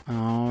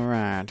 All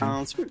right.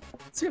 Let's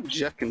see if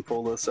Jet can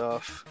pull this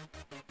off.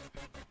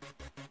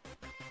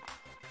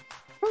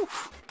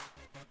 Oof.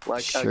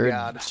 Like a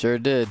god. Sure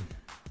did.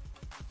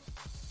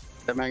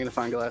 That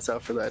magnifying glass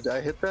out for that. Did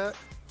I hit that?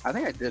 I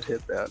think I did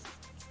hit that.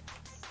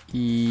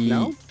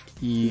 No?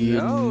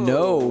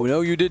 No.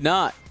 No, you did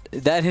not.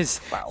 That is,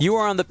 wow. You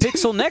are on the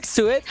pixel next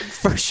to it,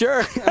 for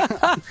sure.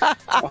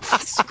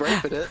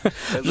 Scraping it.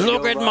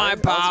 Look at my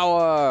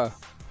power.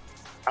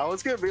 I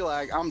was going to be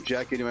like, I'm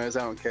Jack anyways,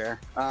 I don't care.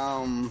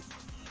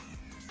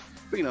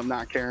 Speaking of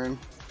not caring.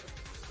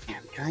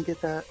 Man, can I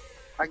get that?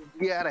 I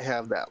gotta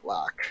have that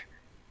lock.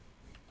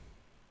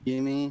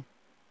 Give me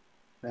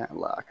that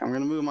lock. I'm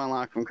going to move my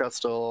lock from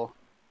Custal.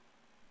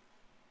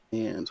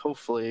 And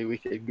hopefully we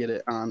could get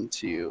it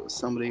onto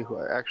somebody who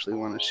I actually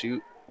want to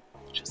shoot.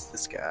 Just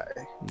this guy.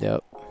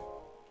 Yep.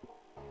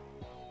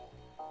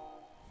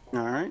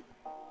 Alright.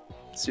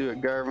 See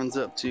what Garvin's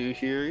up to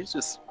here. He's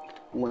just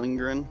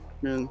lingering.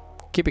 And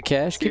keep it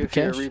cash. Keep it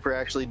cash. Reaper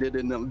actually did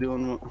end up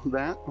doing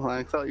that. Well,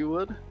 I thought you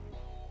would.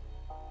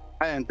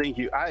 I didn't think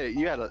you.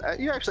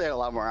 You actually had a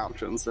lot more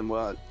options than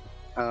what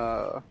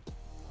I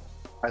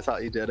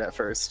thought you did at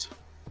first.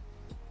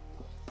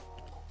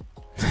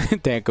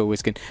 Danko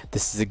Wiskin.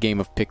 This is a game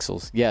of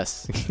pixels.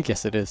 Yes.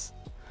 Yes, it is.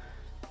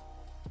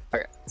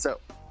 Okay, so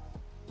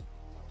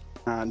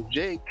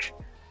Jake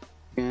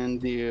can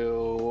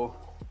do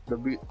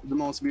the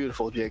most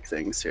beautiful Jake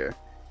things here.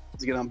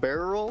 He's gonna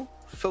barrel roll,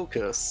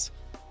 focus,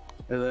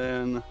 and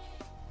then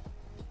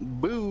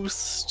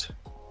boost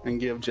and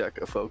give Jack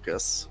a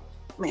focus.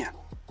 Man,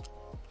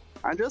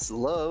 I just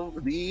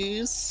love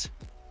these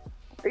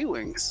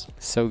A-Wings.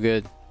 So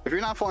good. If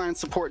you're not flying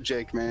support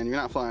Jake, man, you're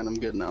not flying him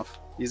good enough.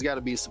 He's got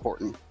to be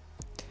supporting.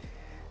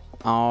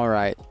 All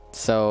right,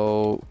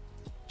 so...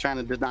 Trying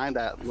to deny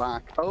that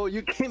lock. Oh,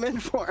 you came in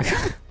for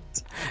it.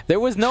 There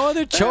was no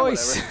other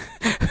choice.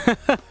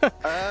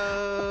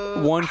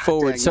 One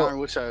forward.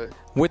 Dang, so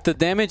with the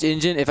damage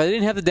engine, if I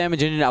didn't have the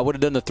damage engine, I would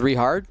have done the 3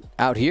 hard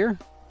out here.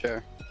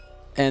 Sure.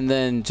 And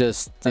then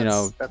just, you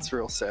know... That's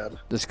real sad.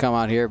 Just come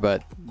out here,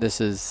 but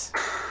this is...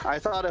 I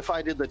thought if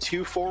I did the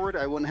 2 forward,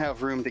 I wouldn't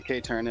have room to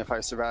K-turn if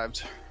I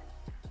survived.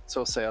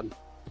 So sad.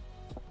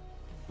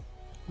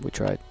 We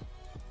tried.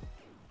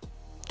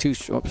 2...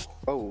 Oops.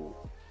 Oh.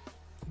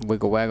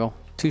 Wiggle waggle.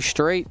 2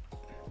 straight.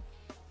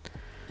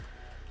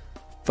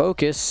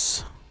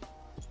 Focus.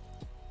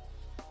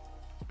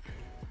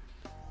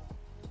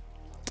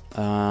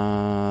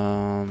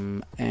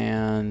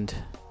 And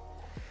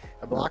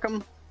I block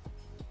him.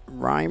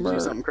 Reimer. Do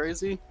something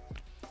crazy.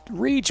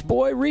 Reach,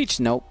 boy, reach.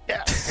 Nope.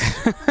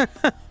 Yes.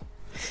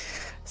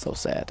 So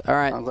sad. All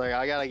right. I was like,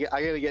 I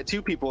gotta get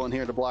 2 people in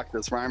here to block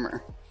this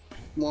Reimer.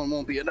 One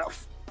won't be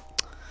enough.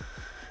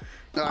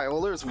 All right.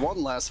 Well, there's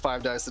one last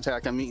 5 dice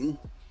attack I'm eating.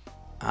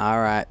 All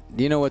right.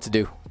 You know what to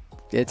do.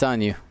 It's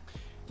on you.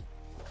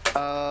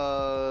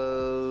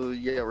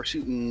 Yeah, we're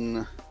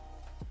shooting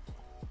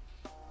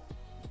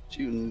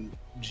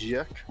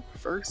Jack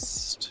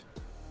first.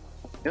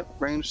 Yep,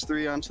 range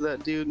 3 onto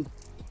that dude.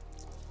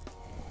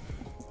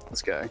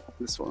 This guy,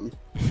 this one.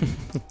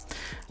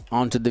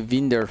 Onto the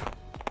vendor.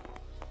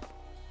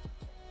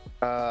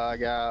 I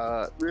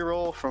got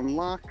reroll from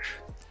Lock.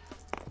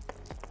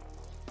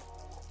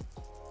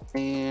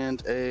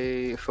 And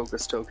a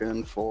focus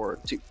token for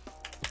 2.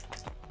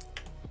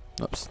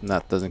 Oops,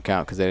 that doesn't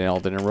count because they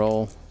all didn't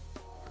roll.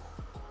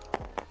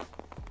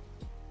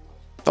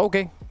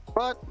 Okay.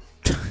 But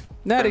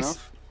Natties.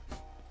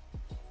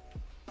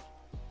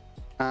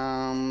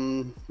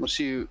 We'll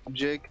shoot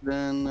Jake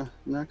then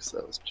next.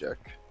 That was Jack.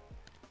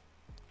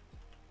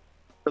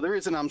 So the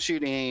reason I'm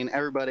shooting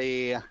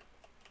everybody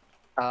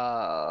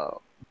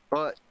but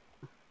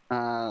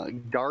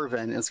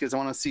Garvin is because I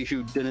want to see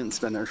who didn't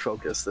spend their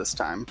focus this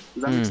time.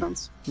 Does that make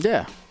sense?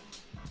 Yeah.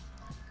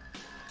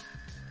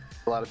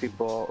 A lot of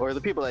people, or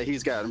the people that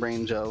he's got in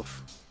range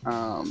of,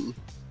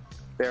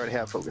 they already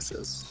have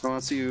focuses. So I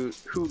want to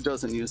see who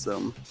doesn't use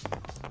them.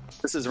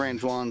 This is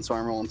range 1, so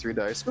I'm rolling 3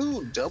 dice.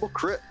 Ooh, double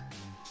crit.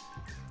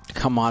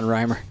 Come on,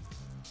 Reimer.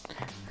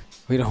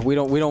 We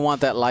don't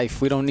want that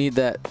life. We don't need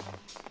that.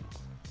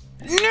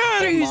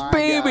 Nice,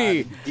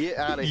 baby. God. Get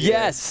out of here.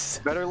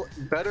 Yes.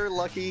 Better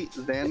lucky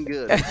than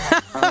good.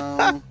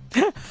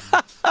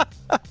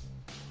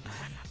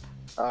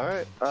 All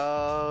right.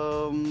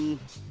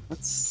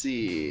 Let's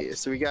see.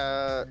 So we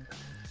got.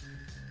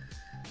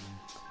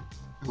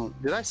 Oh,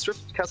 did I strip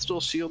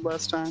Kestrel's shield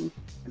last time?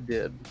 I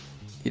did.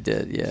 You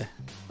did, yeah.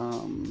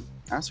 I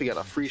also got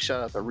a free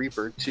shot at the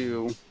Reaper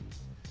too.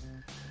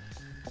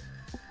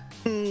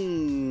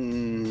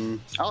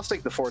 I'll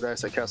stake the 4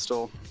 dice at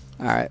Kestrel.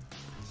 All right.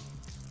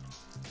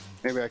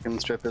 Maybe I can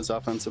strip his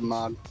offensive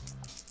mod.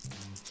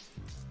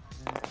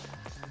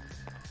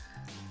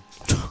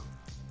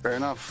 Fair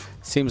enough.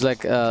 Seems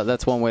like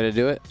that's one way to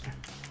do it.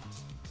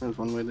 There's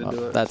one way to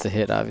do it. That's a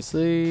hit,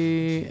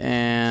 obviously.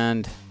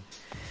 And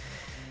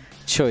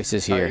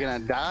choices here. Are you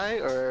gonna die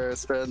or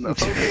spend the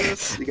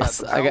focus? You got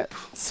the I got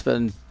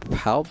spend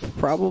palp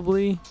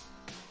probably.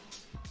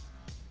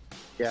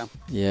 Yeah.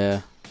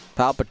 Yeah.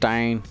 Palpatine.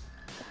 I mean,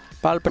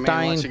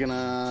 Palpatine. unless you're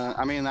gonna.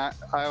 I mean, I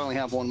only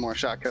have one more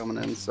shot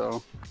coming in,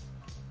 so.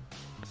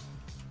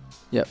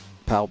 Yep.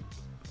 Palp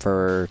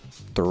for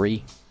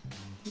 3.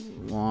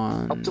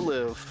 1. Hope to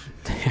live.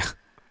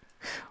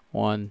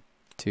 1,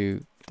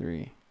 2,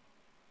 3.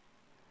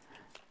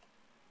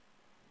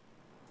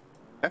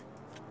 Okay.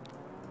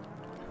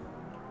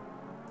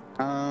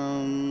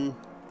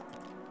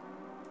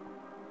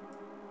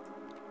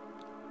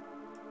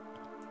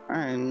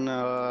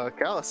 Alright,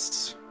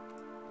 Callus.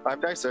 5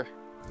 dicer.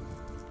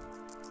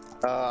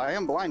 I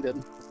am blinded.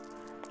 I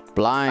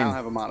Blind. don't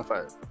have a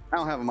modifier. I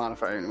don't have a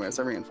modifier anyways.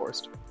 I'm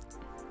reinforced.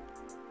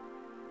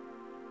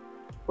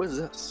 What is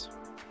this?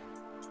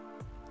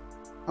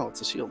 Oh,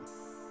 it's a shield.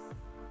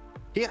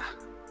 Yeah.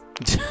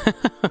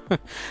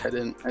 I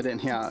didn't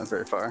hear it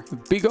very far.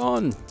 Be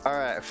gone. All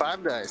right,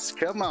 5 dice.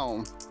 Come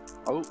on.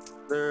 Oh,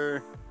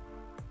 they're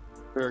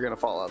gonna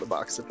fall out of the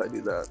box if I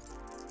do that.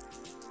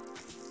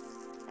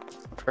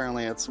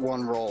 Apparently, it's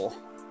 1 roll.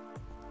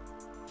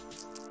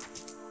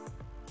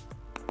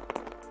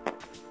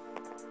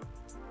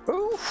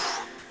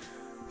 Oof.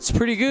 It's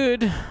pretty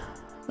good.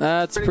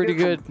 That's pretty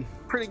good.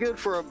 Pretty good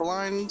for a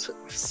blind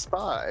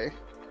spy.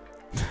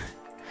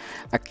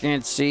 I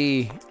can't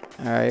see.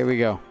 All right, here we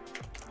go.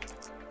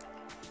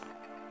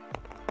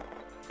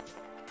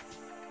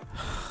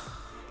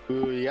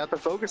 Ooh, you got the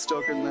focus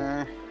token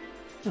there.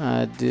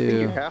 I I think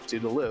you do. have to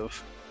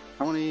live.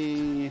 How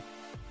many?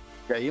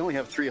 Yeah, you only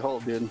have 3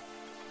 hold, dude.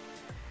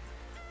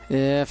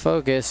 Yeah,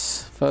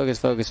 focus. Focus,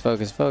 focus,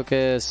 focus,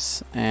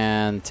 focus.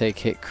 And take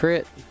hit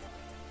crit.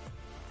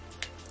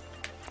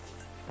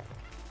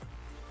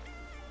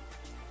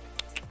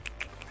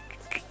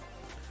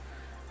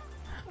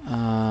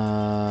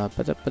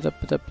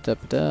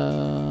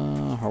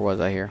 Where was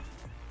I here?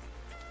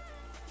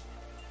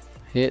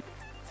 Hit.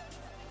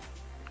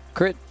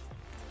 Crit.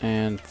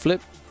 And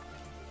flip.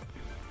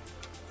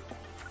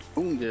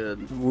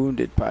 Wounded.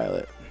 Wounded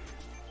pilot.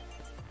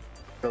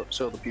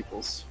 Show the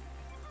peoples.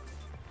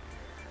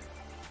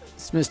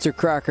 It's Mr.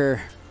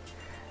 Crocker.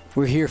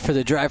 We're here for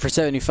the drive for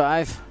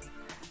 75.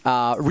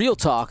 Real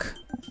talk.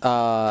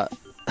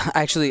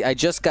 Actually, I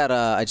just got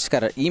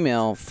an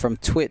email from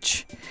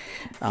Twitch,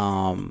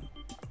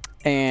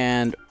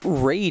 and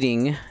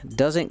rating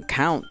doesn't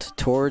count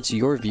towards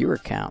your viewer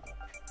count.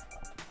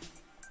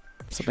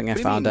 Something I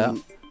found out.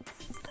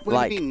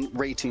 What do you mean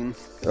rating?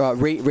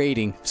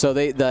 Rating. So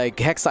they like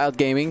Hexiled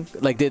Gaming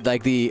did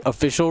the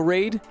official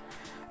raid.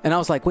 And I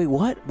was like, wait,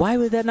 what? Why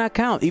would that not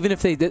count? Even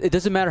if it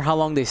doesn't matter how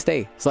long they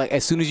stay. It's like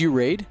as soon as you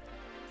raid.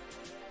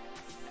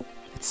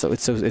 It's so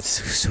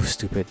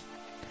stupid.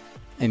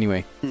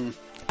 Anyway,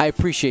 I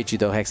appreciate you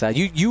though, Hexiled.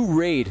 You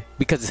raid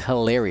because it's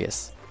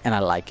hilarious and I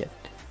like it.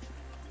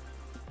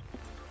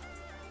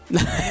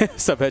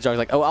 Sub Hedgehog's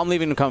like, oh, I'm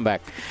leaving and coming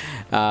back.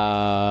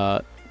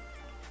 I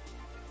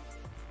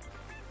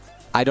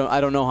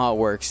don't know how it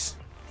works.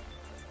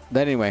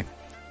 But anyway,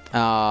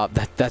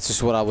 that's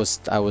just what I was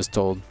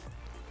told.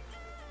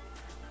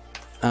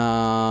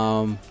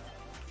 You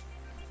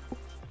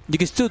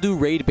can still do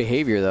raid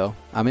behavior though.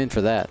 I'm in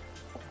for that.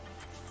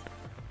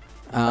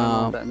 I don't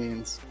know what that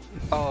means.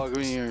 Oh,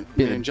 when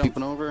you're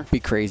jumping over? Be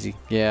crazy,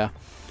 yeah.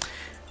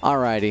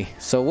 Alrighty,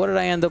 so what did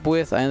I end up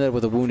with? I ended up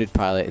with a wounded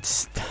pilot.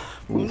 It's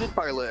wounded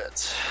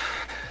pilot.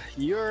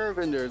 Your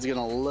vendor is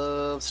gonna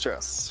love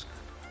stress.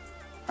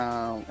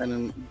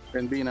 And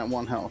being at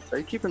 1 health. Are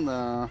you keeping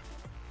the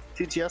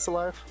TTS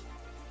alive?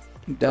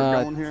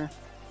 Going here?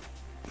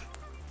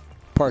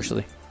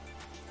 Partially.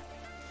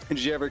 Did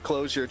you ever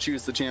close your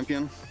choose the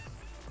champion?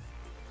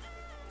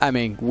 I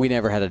mean, we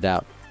never had a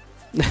doubt.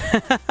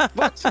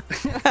 What?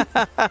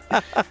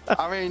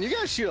 I mean, you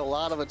guys shoot a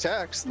lot of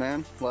attacks,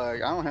 man.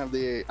 Like, I don't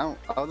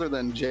other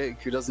than Jake,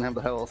 who doesn't have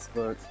the health,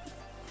 but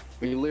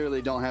we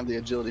literally don't have the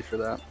agility for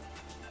that.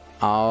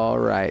 All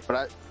right.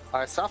 But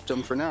I stopped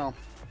him for now.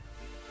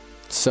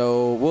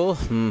 So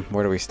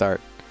where do we start?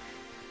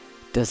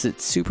 Does it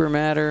super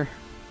matter?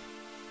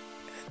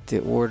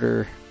 The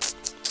order.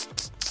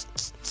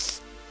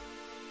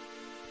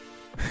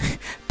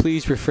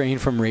 Please refrain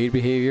from raid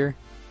behavior.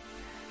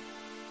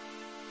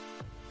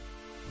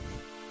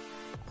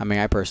 I mean,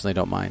 I personally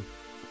don't mind.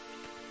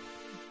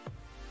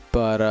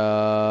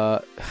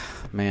 But,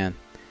 man.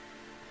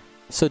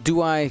 So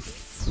do I...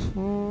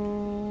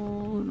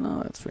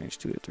 no, that's range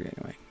 2 to 3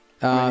 anyway.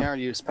 I mean, you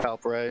already used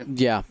Palp, right?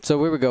 Yeah,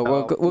 so here we go.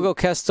 We'll go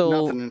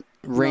Kestel.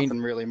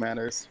 Nothing really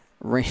matters.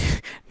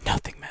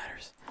 Nothing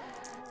matters.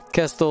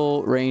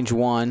 Kestel, range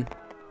 1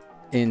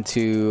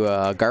 into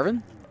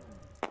Garvin.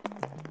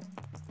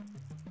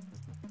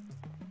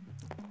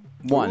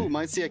 1. Ooh,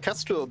 might see a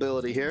Kestrel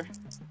ability here.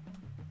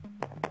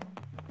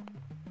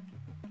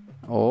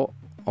 Oh,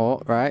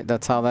 right.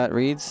 That's how that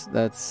reads.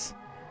 That's...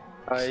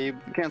 I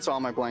cancel all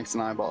my blanks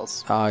and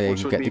eyeballs. Oh, yeah,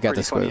 which you would be got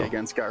the pretty funny squiggle.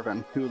 against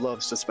Garvin, who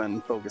loves to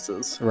spend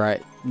focuses.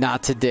 Right.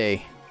 Not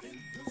today.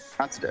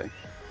 Not today.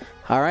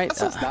 All right.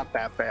 That's not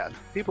that bad.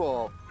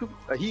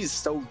 He's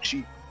so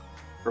cheap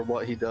for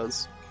what he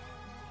does.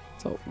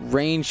 So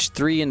range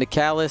 3 into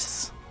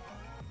Callus.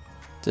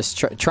 Just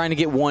trying to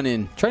get 1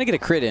 in. Trying to get a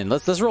crit in.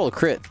 Let's roll a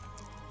crit.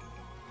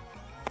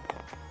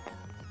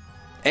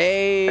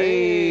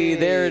 Hey,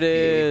 there it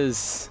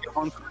is.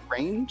 On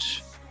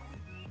range.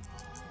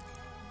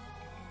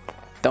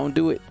 Don't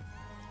do it.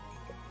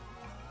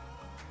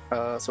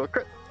 So a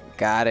crit.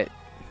 Got it.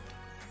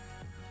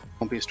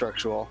 Won't be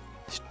structural.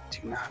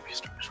 Do not be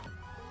structural.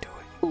 Do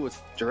it. Ooh, it's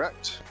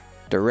direct.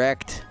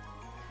 Direct.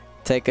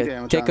 Take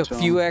a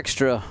few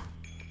extra.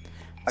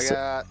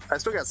 I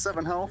still got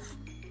 7 health.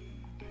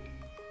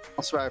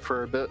 I'll survive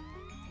for a bit.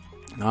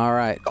 All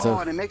right. Oh,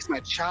 and it makes my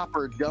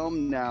chopper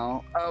dumb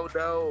now. Oh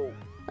no.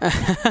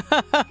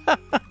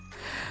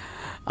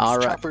 All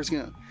right. Chopper's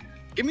gonna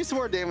give me some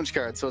more damage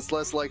cards, so it's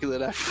less likely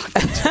that I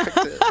fucking direct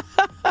it.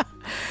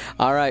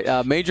 All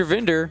right. Major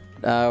Vendor,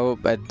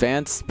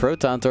 advanced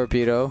proton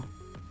torpedo.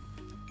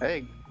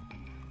 Hey.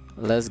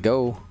 Let's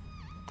go.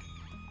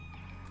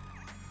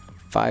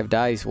 5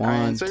 dice.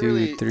 1, so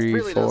 2, 3,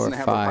 really 4, doesn't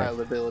have a 5.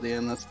 pilot ability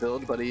in this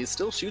build, but he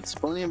still shoots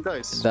plenty of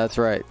dice. That's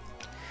right.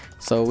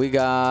 So we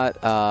got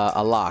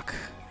a lock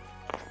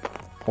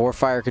or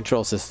fire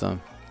control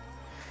system.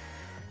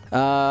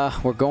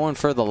 We're going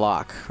for the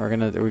lock.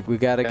 We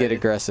gotta get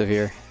aggressive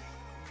here.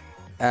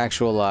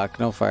 Actual lock,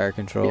 no fire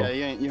control.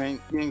 Yeah, you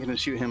ain't gonna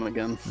shoot him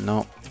again.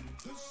 Nope,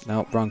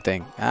 wrong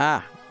thing.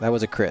 Ah, that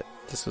was a crit.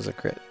 This was a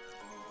crit.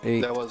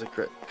 8. That was a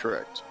crit,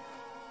 correct.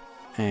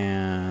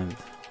 And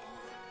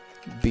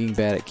being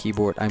bad at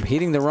keyboard, I'm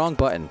hitting the wrong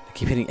button. I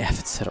keep hitting F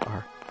instead of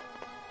R.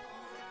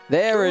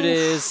 There it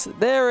is.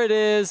 There it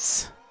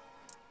is.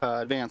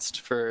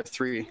 Advanced for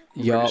 3.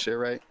 Yup. Pretty sure,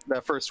 right?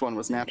 That first one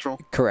was natural.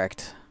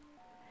 Correct.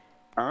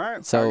 All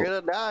right. So I'm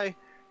gonna die.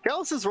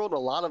 Gallus has rolled a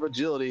lot of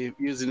agility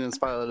using his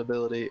pilot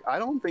ability. I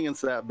don't think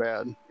it's that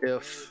bad.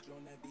 If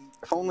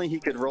only he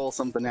could roll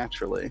something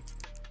naturally.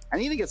 I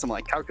need to get some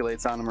like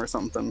calculates on him or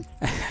something.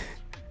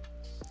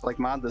 Like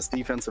mod this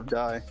defensive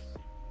die.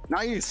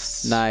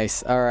 Nice.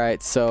 Nice. All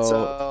right.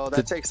 So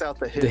that takes out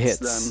the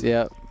hits. Then.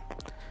 Yep.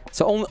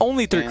 So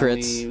only 3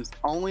 crits. Leaves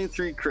only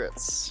 3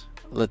 crits.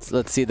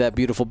 Let's see that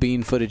beautiful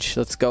bean footage.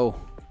 Let's go.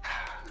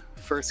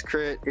 First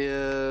crit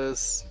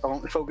is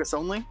focus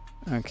only.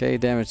 Okay,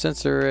 damage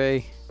sensor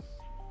array.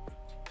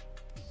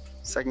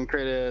 Second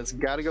crit is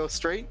gotta go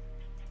straight.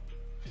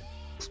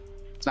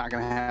 It's not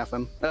gonna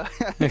happen.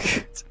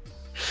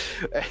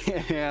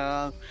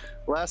 And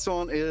last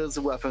one is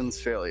weapons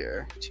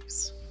failure.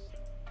 Jeez.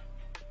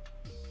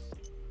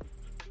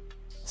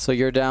 So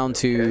you're down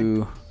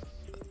to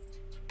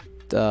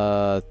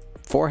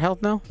 4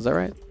 health now. Is that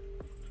right?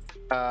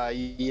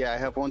 Yeah, I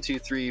have 1, 2,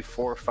 3,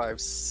 4,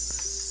 5,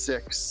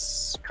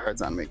 6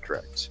 cards on me.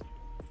 Correct.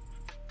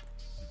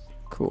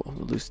 Cool.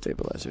 The loose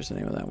stabilizer is the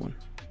name of that one.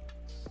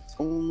 It's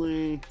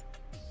only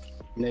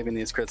naming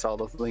these crits all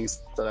the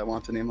things that I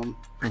want to name them.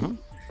 Mm-hmm.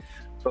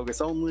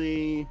 Focus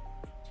only.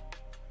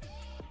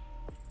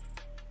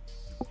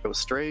 Go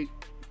straight.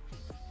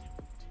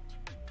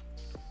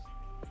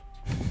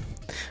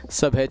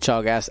 Sub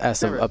Hedgehog asked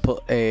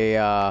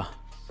a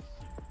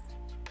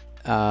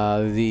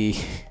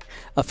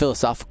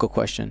philosophical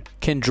question.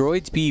 Can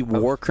droids be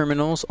war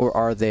criminals or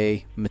are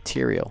they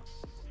material?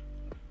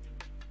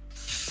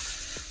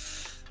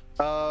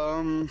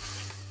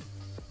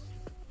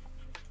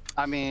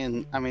 I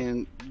mean,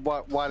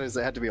 why does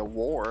it have to be a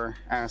war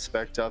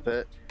aspect of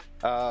it?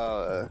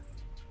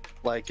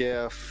 Like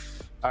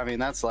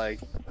that's like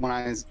when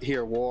I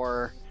hear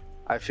war,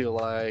 I feel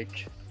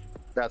like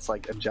that's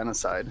like a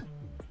genocide.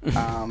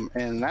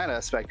 In that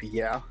aspect,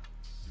 yeah.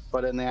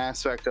 But in the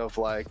aspect of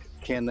like,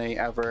 can they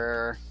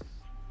ever,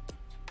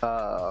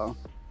 can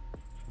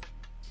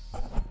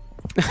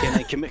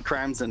they commit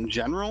crimes in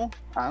general?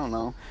 I don't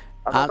know.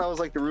 I thought that was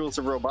like the rules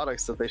of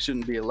robotics that they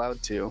shouldn't be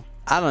allowed to.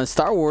 I don't know. In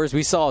Star Wars,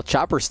 we saw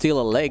Chopper steal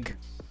a leg.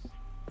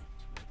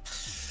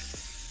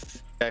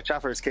 Yeah,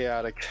 Chopper is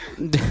chaotic.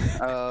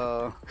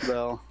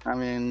 Well, I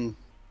mean,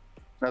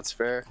 that's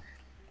fair.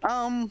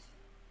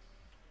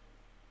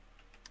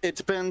 It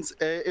depends.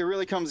 It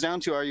really comes down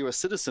to, are you a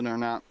citizen or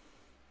not?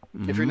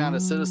 If you're not a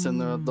citizen,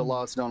 the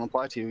laws don't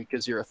apply to you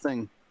because you're a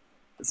thing.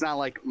 It's not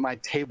like my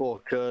table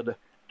could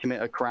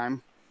commit a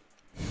crime.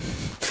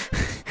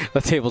 The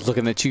table's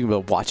looking at you,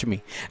 but watch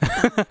me.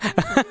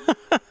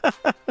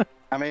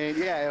 mean,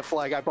 yeah, if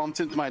like I bumped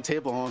into my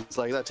table and it's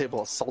like that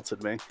table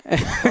assaulted me,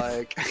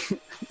 like.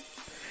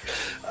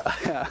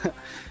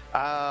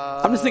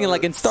 I'm just thinking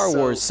like in Star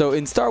Wars. So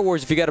in Star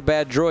Wars, if you got a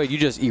bad droid, you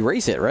just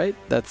erase it, right?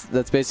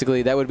 That's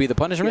basically that would be the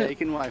punishment. Yeah, you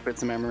can wipe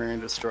its memory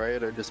and destroy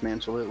it or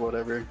dismantle it,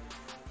 whatever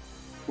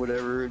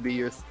would be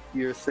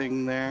your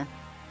thing there.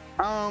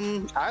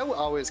 I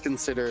always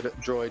considered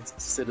droids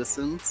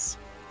citizens,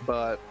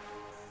 but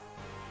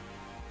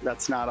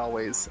that's not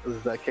always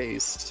the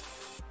case.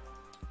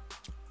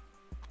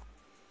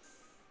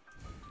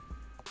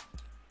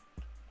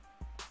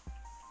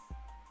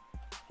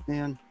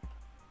 Man.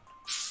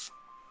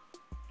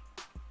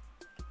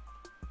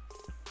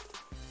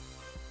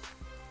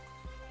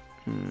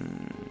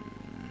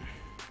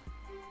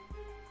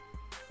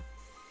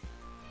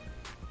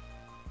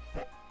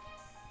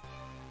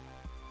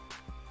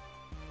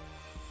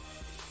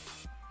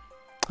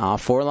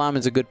 Forlom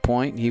is a good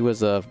point. He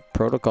was a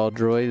protocol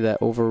droid that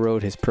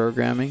overrode his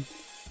programming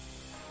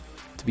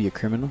to be a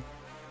criminal.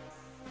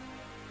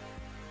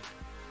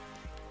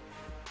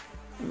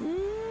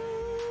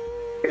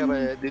 Yeah,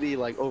 but did he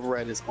like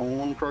override his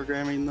own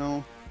programming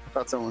though?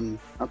 I thought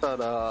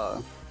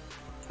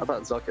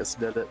Zuckuss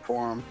did it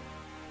for him.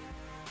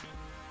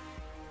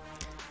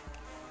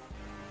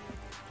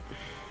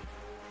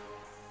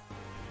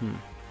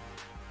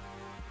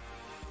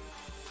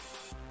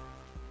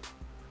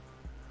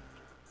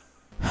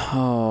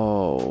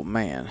 Oh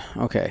man.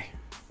 Okay.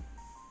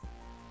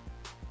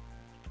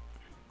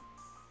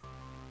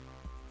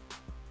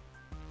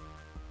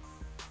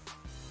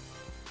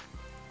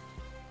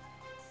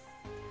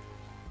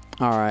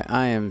 All right,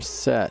 I am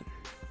set.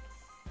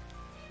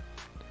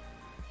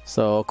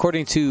 So,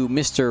 according to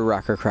Mr.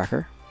 Rocker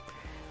Cracker,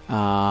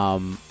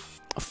 Forlom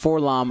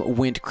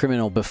went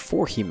criminal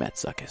before he met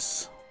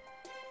Zuckuss.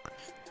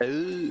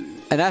 Ooh.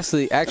 And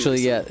actually,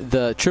 yeah,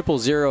 the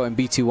 000 and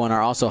B21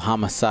 are also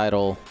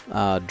homicidal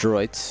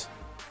droids.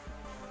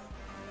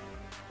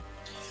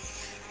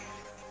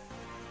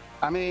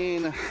 I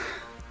mean,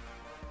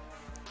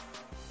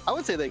 I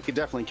would say they could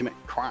definitely commit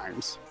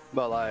crimes,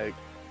 but like,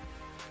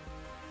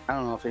 I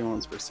don't know if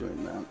anyone's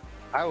pursuing that.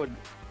 I would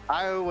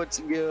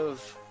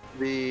give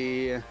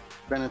the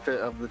benefit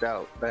of the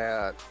doubt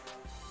that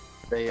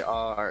they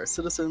are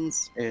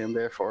citizens and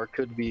therefore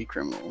could be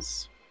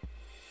criminals.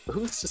 But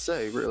who's to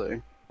say,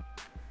 really?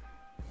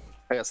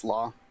 I guess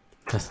law.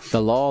 The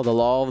law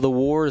of the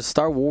wars,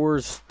 Star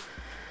Wars.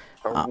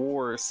 Star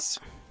Wars.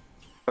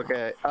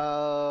 Okay. I've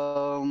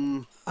How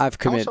much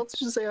committed. health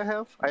did you say I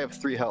have? I have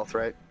 3 health,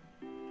 right?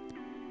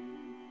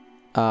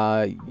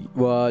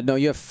 Well, no,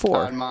 you have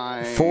 4. On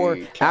my 4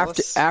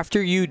 callus?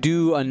 after you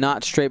do a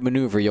not straight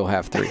maneuver, you'll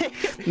have 3.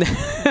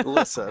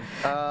 Listen,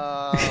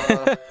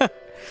 I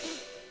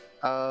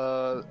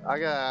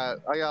got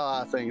a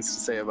lot of things to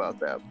say about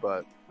that,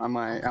 but I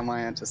might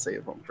have to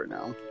save them for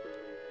now.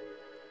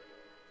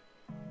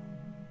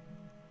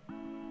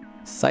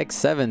 Psych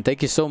 7,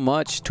 thank you so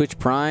much. Twitch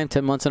Prime,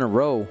 10 months in a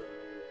row.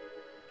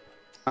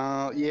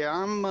 Yeah,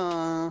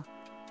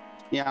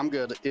 I'm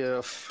good.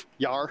 If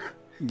Yar.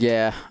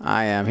 Yeah,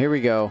 I am. Here we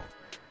go.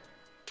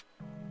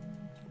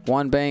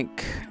 1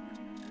 bank,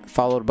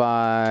 followed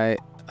by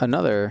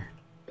another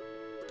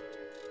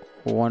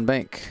 1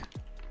 bank.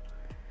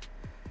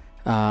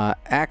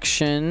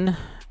 Action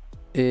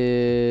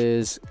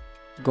is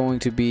going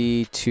to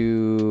be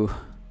to...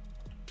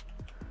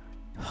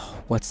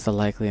 What's the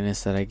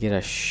likeliness that I get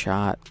a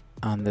shot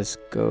on this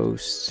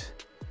ghost?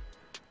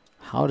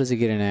 How does it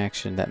get an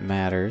action that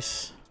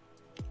matters?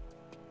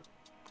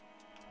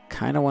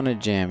 Kind of want to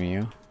jam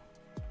you.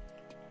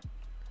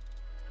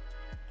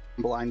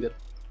 Blinded.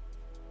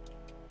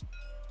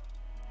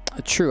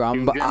 True,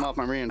 I'm jam off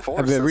my reinforce.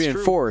 I've been That's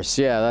reinforced.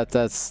 true. Yeah,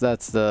 that's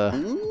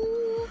the.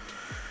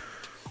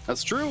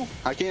 That's true.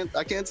 I can't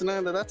deny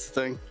that. That's the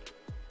thing.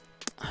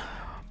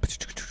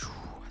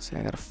 See,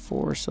 I got a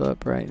force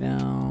up right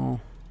now.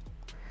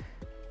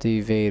 The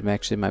evade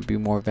actually might be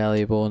more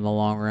valuable in the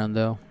long run,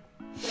 though.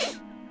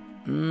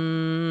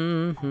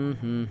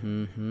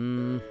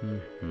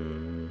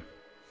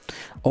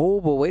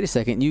 Oh, but wait a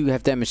second. You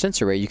have damage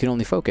sensor rate. You can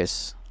only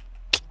focus.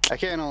 I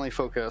can only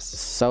focus.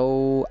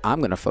 So I'm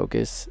gonna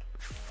focus.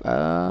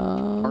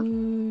 Yeah,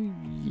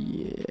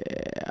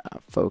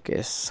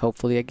 focus.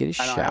 Hopefully, I get a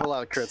shot. I have a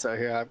lot of crits out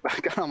here. I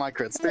got all my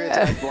crits. 3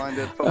 attack,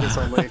 blinded, focus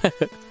only.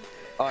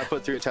 Oh, I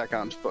put 3 attack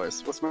on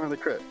twice. What's my other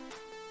crit?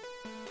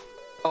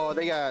 Oh,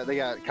 they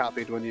got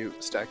copied when you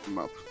stacked them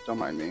up. Don't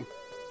mind me.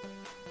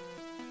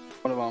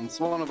 One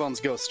of them's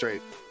go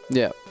straight.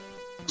 Yeah.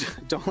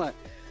 Don't let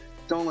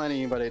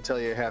anybody tell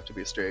you have to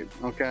be straight,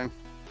 okay?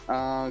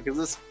 Because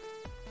this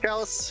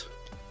Callus,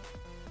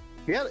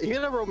 he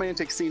had a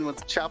romantic scene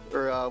with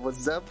with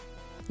Zeb.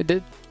 It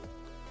did.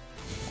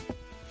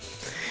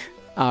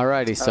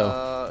 Alrighty,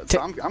 so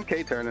so I'm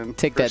K turning.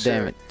 take that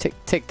damage.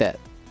 Take that.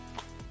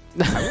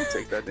 I will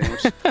take that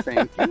damage.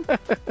 Thank you.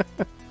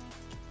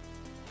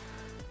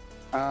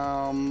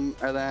 And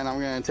then I'm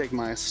gonna take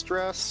my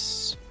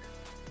stress,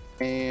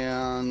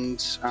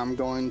 and I'm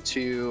going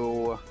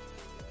to.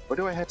 What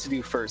do I have to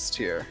do first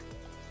here?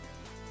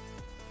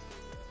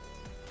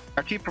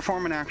 After you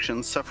perform an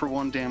action, suffer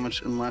 1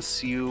 damage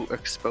unless you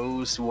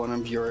expose one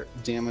of your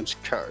damage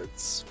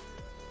cards.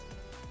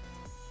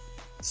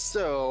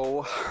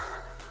 So,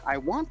 I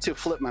want to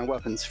flip my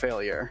weapon's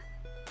failure,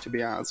 to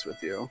be honest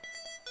with you.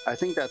 I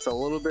think that's a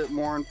little bit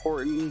more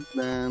important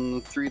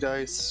than 3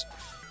 dice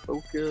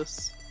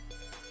focus.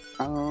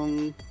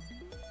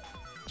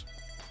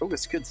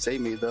 Focus could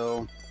save me,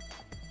 though.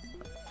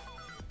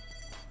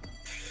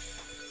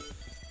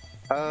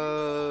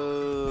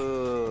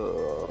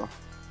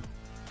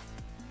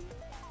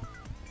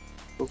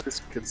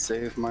 Focus could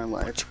save my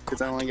life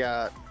because I only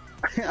got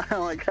I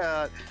only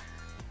got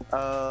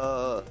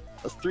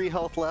 3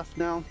 health left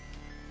now.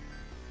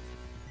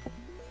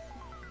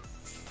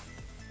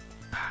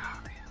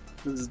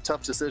 This is a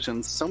tough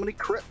decision. So many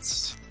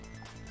crits.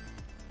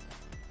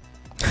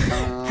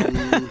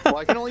 Well,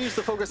 I can only use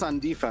the focus on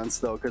defense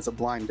though because of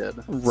blinded.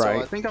 Right.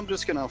 So I think I'm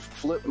just gonna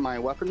flip my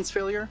weapons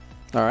failure.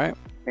 All right.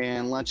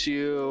 And let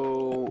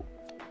you.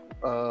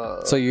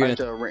 So you're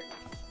gonna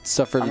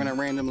suffer. I'm gonna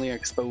randomly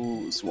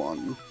expose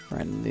 1.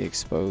 Randomly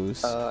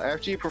expose.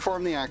 After you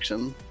perform the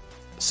action,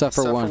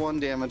 suffer 1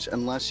 damage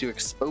unless you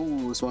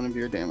expose one of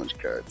your damage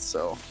cards.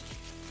 So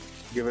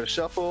give it a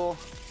shuffle.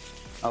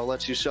 I'll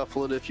let you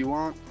shuffle it if you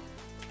want.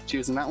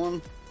 Choosing that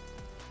one.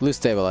 Blue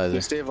stabilizer.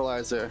 Blue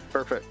stabilizer.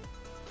 Perfect.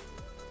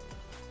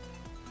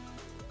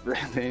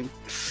 They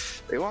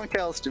want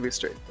Callus to be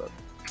straight, but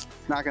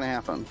not gonna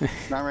happen.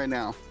 Not right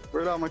now.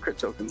 Where'd all my crit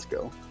tokens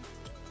go?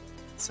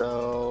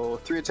 So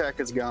 3 attack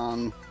is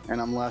gone, and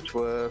I'm left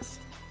with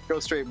go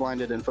straight,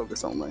 blinded, and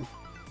focus only.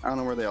 I don't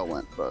know where they all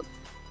went, but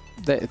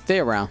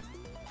they're around.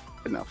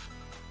 Good enough.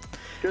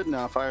 Good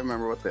enough. I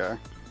remember what they are.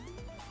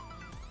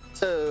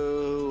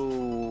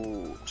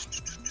 So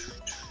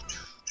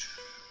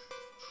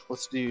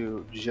let's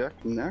do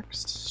Jack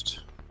next.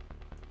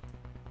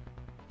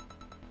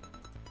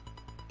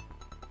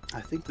 I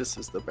think this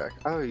is the back.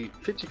 Oh,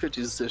 50-50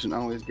 decision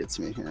always gets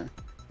me here.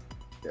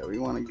 Yeah, we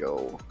want to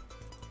go.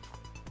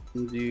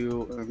 We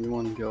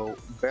want to go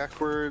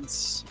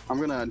backwards. I'm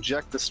gonna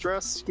eject the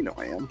stress. You know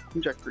I am.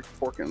 Eject the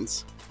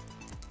Porkins.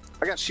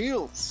 I got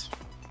shields.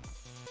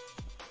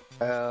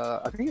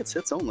 I think it's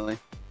hits only.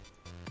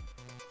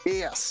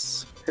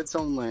 Yes, hits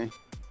only.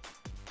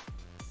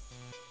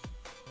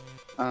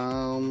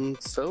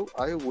 So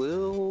I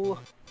will.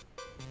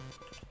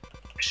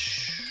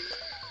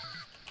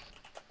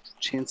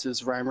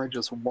 Chances Rhymer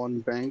just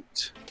 1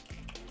 banked.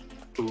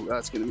 Ooh,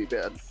 that's gonna be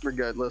bad,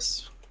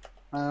 regardless.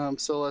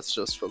 So let's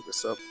just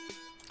focus up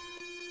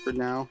for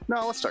now.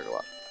 No, let's target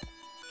lock.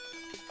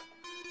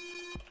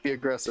 Be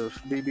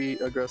aggressive. Be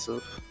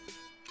aggressive.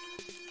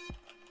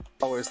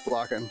 Always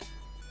blocking.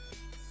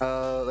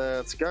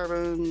 That's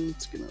Garvin.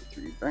 It's gonna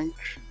 3 bank.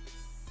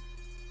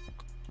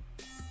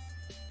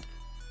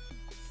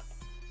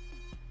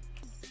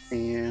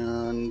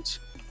 And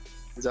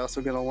he's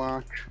also gonna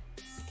lock.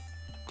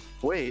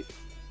 Wait,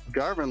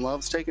 Garvin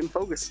loves taking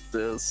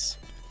focuses.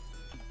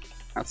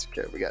 That's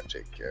okay, we got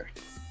Jake here.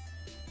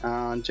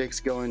 Jake's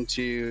going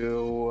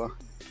to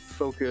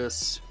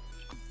focus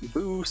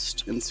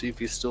boost and see if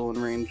he's still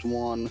in range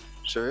 1.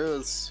 Sure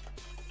is.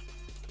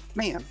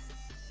 Man.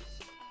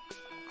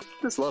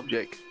 Just love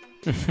Jake.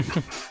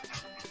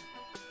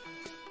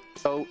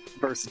 So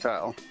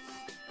versatile.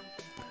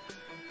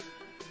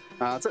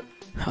 That's it.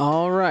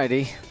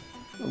 Alrighty.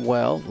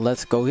 Well,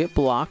 let's go get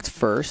blocked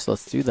first.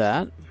 Let's do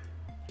that.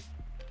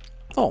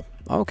 Oh,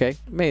 okay.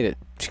 Made it.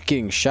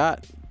 Getting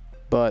shot,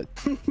 but...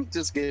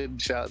 Just getting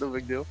shot, no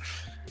big deal.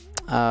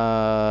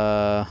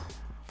 About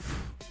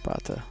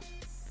to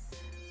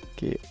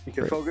get... You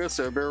can focus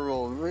or barrel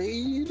roll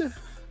raid.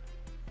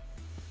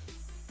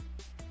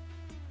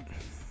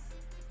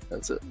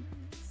 That's it.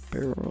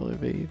 Barrel roll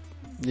evade.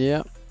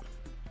 Yep.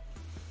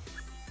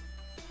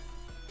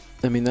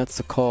 I mean, that's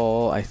the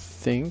call, I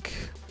think.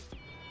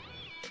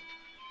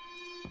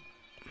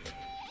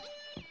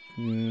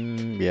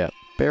 Yeah.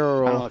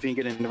 Barrel roll. I don't know if you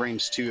can get into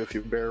range 2 if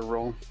you barrel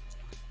roll.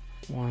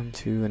 1,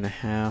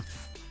 2.5.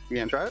 You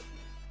gonna try it?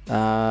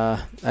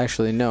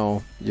 Actually,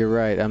 no. You're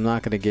right. I'm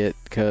not gonna get,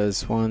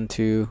 because 1,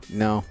 2.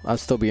 No, I'll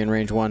still be in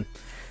range 1.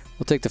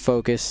 We'll take the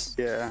focus.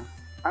 Yeah.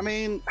 I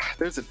mean,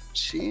 there's a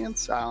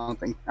chance. I don't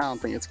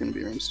think it's gonna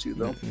be range 2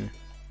 though.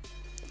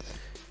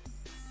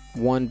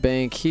 1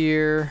 bank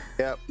here.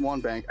 Yep,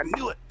 1 bank. I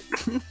knew it.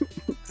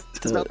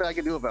 There's nothing I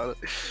can do about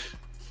it.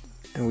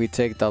 And we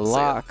take the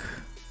lock.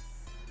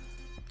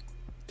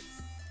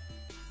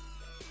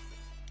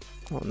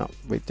 Oh no,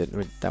 we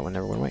didn't. That one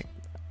never went away.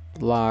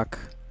 Lock.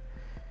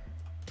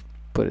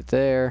 Put it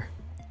there.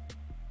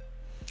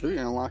 Ooh, you're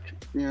gonna lock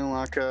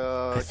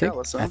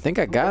Callus, huh? I think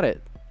I got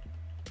it.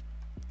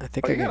 I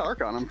think I got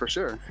arc on him for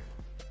sure.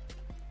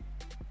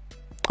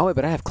 Oh wait,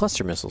 but I have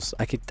cluster missiles.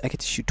 I get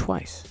to shoot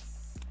twice.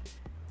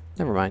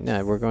 Never mind.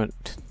 No, we're going.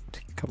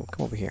 Come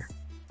over here.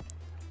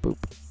 Boop.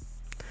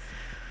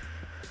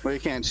 Well, you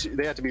can't.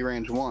 They have to be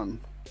range 1.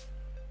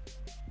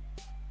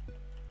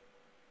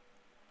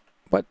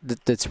 What?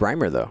 That's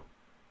Rhymer though.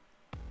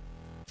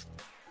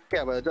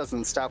 Yeah, but it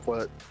doesn't stop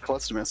what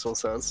cluster missile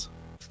says.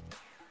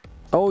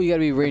 Oh, you gotta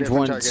be range different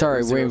one. target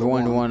Sorry, from 0 range to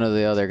 1 to 1. 1 of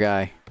the other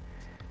guy.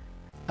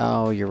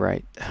 Oh, you're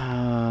right.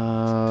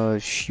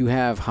 You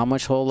have how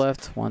much hull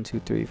left? 1, 2,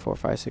 3, 4,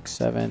 5, 6,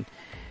 7.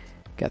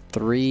 Got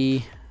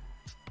 3.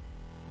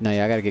 No,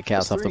 yeah, I gotta get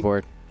Callus off the 3.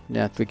 board.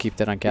 Yeah, we keep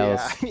that on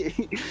Callus. Yeah,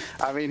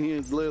 I mean, he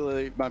is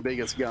literally my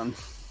biggest gun.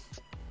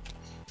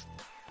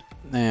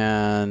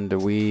 And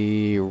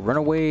we run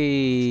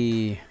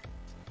away.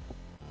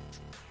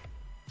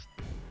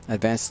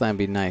 Advanced slam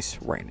be nice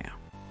right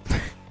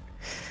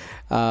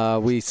now.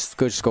 We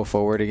just go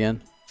forward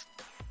again.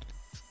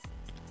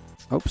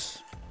 Oops.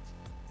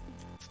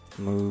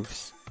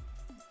 Moves.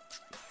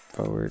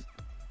 Forward.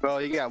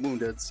 Well, you got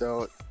wounded,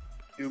 so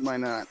you might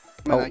not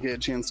get a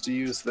chance to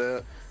use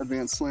the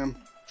advanced slam.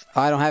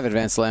 I don't have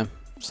advanced slam,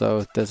 so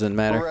it doesn't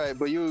matter. All right,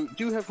 but you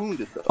do have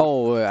wounded though.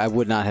 Oh, I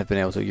would not have been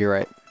able to. You're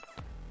right.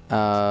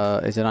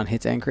 Is it on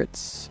hits and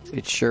crits?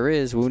 It sure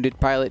is. Wounded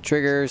pilot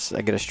triggers.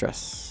 I get a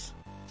stress.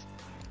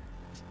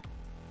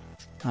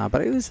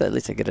 But at least I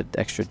get an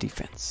extra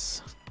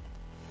defense.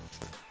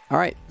 All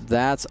right,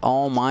 that's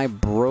all my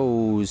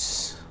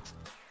bros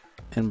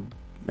and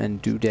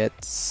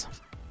dudettes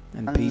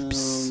and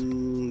peeps.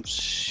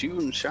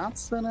 Shooting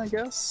shots then, I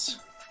guess.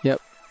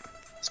 Yep.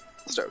 Let's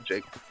start with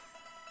Jake.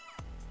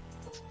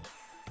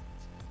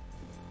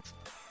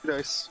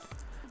 Dice.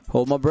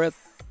 Hold my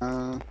breath.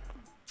 No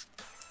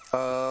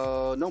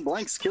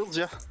blanks kills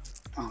ya.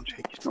 Oh,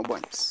 Jake, no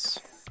blanks.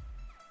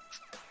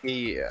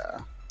 Yeah.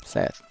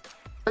 Sad.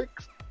 Jake.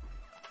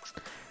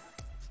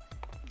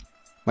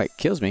 Wait,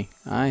 kills me.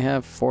 I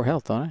have 4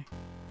 health, don't I?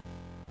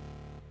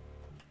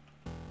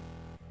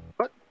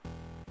 What?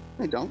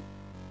 I don't.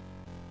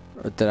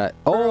 Or did I?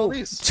 Where are all Oh!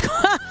 these?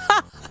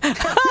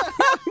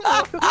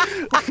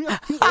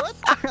 What?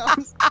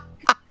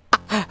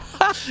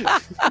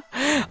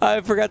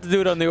 I forgot to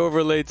do it on the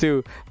overlay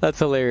too. That's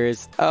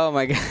hilarious. Oh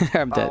my god,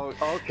 I'm dead. Oh,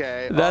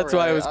 okay. That's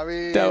why I was. I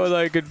mean, That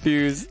was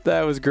confused.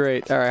 That was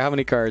great. All right, how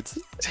many cards?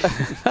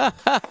 I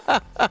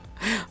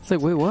was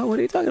like, wait, what? What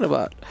are you talking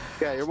about?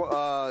 Yeah,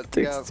 you're.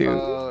 Takes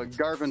Yeah. 2.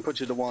 Garvin put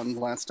you to 1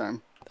 last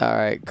time. All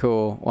right,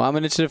 cool. Well, I'm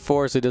initiative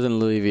 4, so it doesn't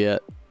leave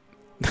yet.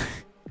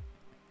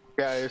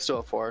 Yeah, you're still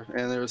at 4,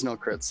 and there was no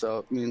crits, so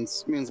it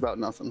means about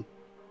nothing.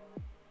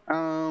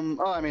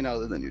 Oh, I mean,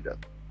 other than you did.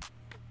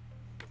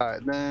 All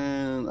right,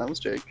 then that was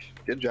Jake.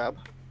 Good job,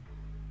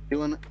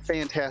 doing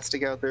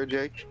fantastic out there,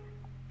 Jake.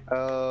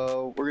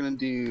 We're gonna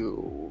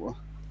do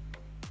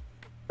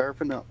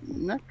Garvin up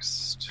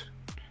next.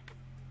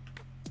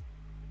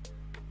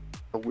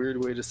 A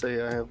weird way to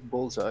say I have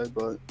bullseye,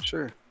 but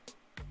sure.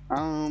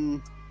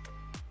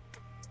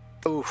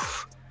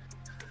 Oof.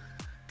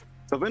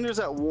 The vendor's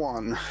at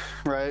 1,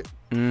 right?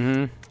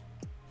 Mm-hmm.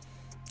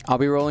 I'll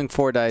be rolling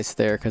 4 dice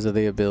there because of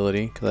the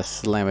ability, because I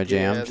slam a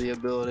jam. Yeah, the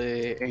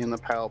ability and the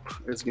palp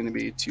is going to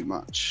be too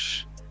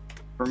much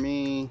for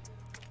me.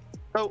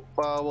 Oh,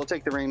 we'll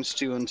take the range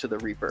 2 into the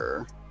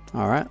Reaper.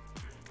 All right.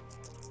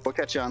 We'll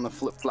catch you on the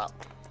flip flop.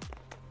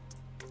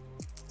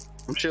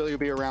 I'm sure you'll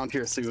be around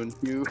here soon.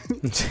 You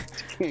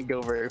can't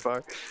go very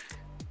far.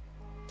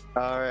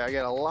 All right, I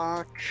got a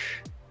lock.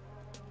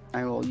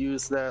 I will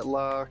use that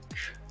lock.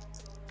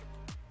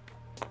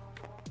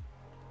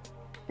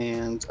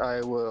 And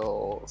I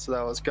will, so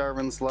that was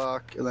Garvin's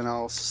lock, and then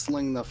I'll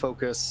sling the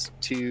focus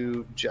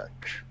to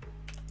Jack.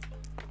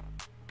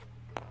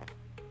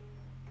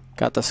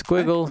 Got the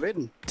squiggle.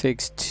 Evading.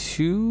 Takes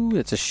 2.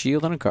 It's a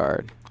shield and a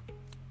card.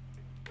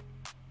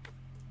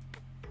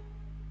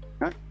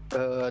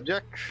 Alright,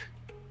 Jack.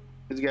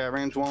 He's got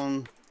range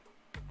 1.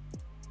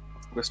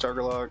 With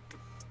starter lock.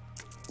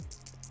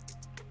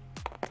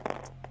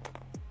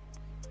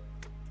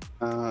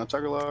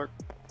 Target lock.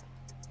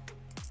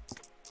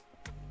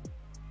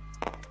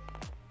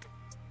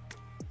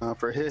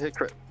 For a hit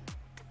crit.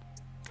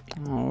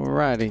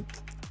 Alrighty.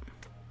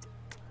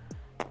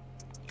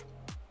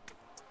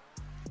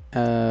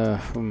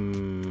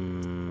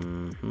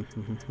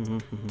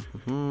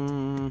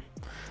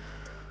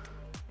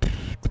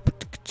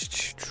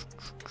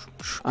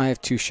 I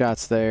have 2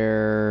 shots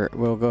there.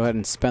 We'll go ahead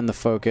and spend the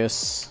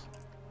focus.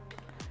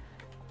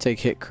 Take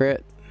hit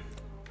crit.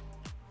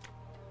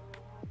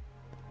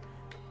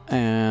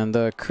 And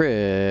the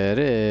crit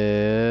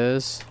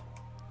is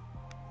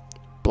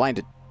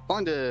blinded.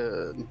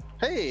 Blinded.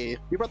 Hey,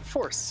 you brought the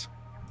force.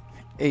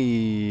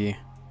 Hey.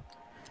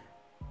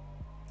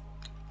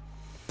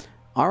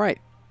 All right.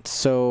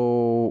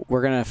 So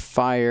we're gonna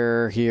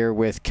fire here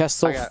with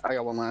Kestel. I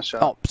got one last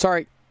shot. Oh,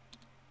 sorry.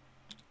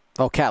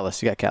 Oh,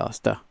 Callus. You got Callus.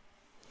 Duh.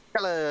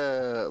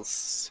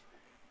 Callus.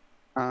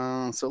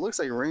 So it looks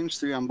like range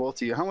 3 on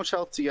both of you. How much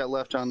health do you got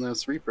left on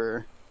this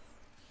Reaper?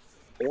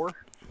 4?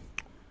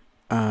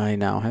 I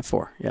now have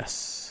 4.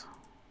 Yes.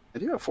 I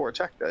do have 4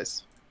 attack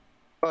dice.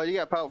 Oh, you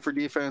got pout for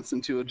defense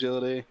and 2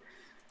 agility.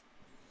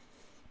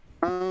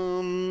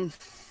 So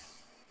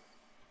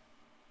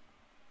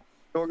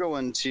we'll go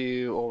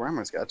into. Oh,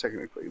 Reimer's got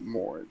technically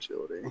more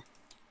agility,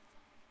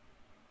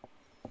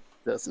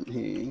 doesn't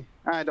he?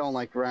 I don't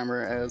like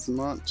Reimer as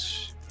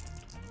much.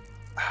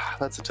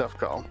 That's a tough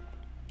call.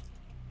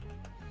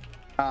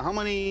 How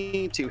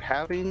many to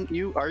having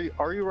you? Are you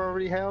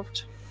already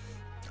halved?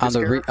 On the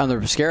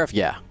Scarif,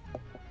 yeah.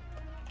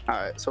 All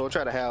right, so we'll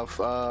try to have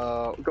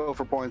go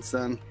for points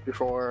then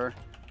before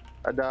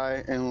I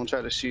die, and we'll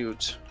try to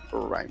shoot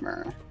for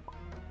Reimer.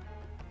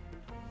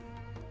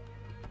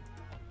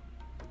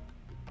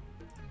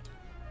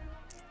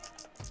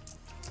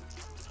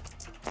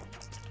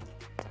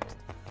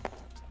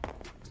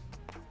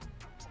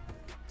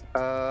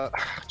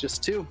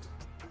 Just 2.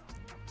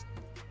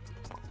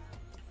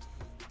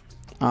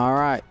 All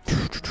right.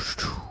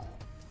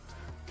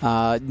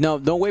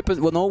 No weapons.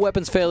 Well, no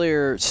weapons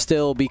failure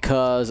still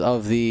because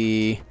of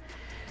the.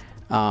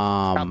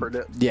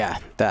 Yeah,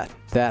 that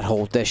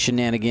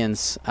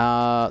shenanigans.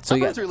 So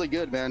you got really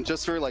good, man.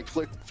 Just for like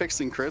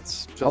fixing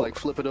crits, to like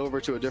flip it over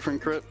to a different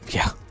crit.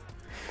 Yeah.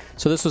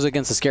 So this was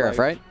against the Scarif,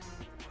 right?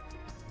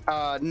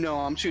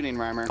 No, I'm shooting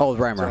Reimer. Oh,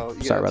 Reimer.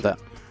 So sorry about that.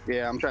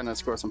 Yeah, I'm trying to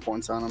score some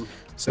points on him.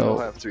 So he'll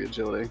have 3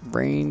 agility.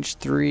 Range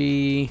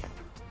 3.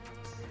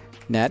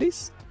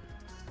 Natties.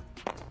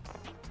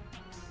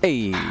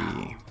 Hey.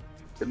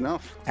 Good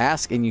enough.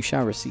 Ask and you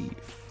shall receive.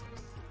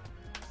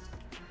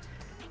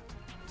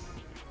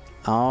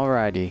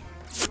 Alrighty.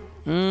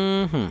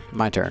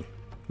 My turn.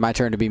 My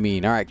turn to be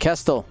mean. All right,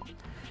 Kestel.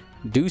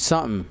 Do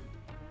something.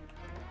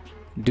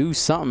 Do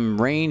something.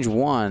 Range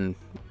 1.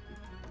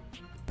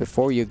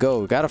 Before you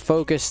go. Gotta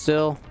focus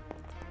still.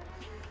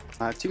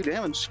 2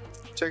 damage.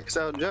 Takes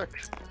out Jack.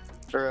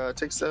 Or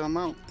takes out him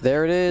out.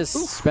 There it is.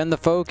 Oof. Spend the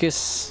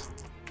focus.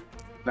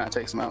 That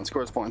takes him out and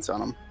scores points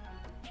on him.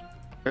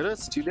 There it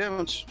is. 2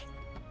 damage.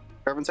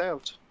 Carbon's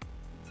halved.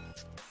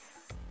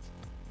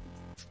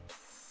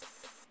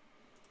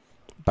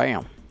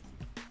 Bam.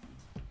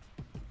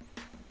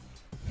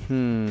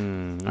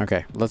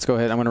 Okay, let's go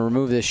ahead. I'm going to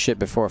remove this shit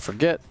before I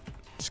forget.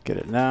 Let's get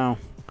it now.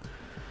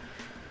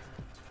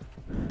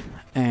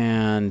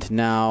 And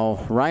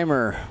now,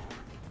 Reimer.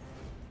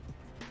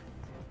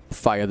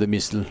 Fire the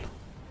missile.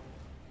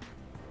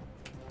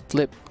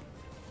 Flip.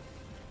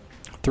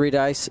 3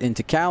 dice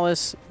into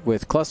Callus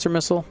with cluster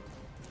missile.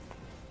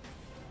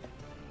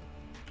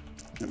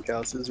 And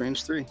Callus is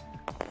range 3.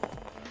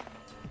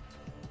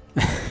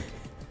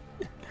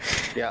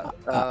 Yeah.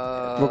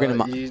 We're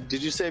gonna.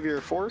 Did you save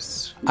your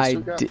force? I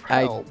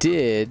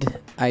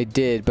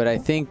did, but I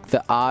think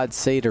the odds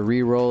say to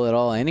re-roll it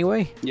all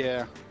anyway.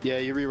 Yeah,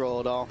 you re-roll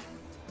it all.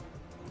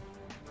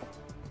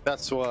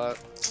 That's what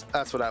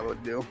I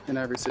would do in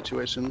every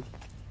situation.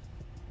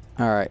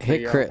 All right,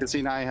 hit crit. Because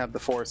see, now I have the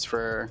force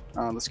for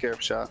the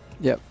Scarif shot.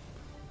 Yep.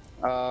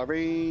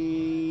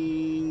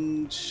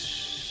 Range.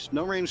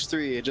 No range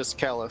 3, just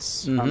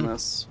Callus on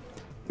this.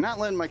 Not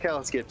letting my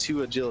Callus get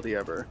 2 agility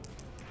ever.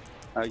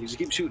 You just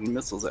keep shooting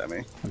missiles at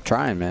me. I'm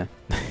trying, man.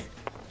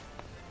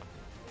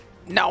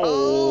 No!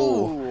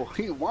 Oh,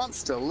 he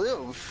wants to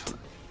live.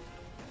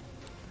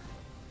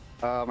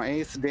 My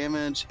 8th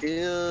damage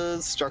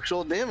is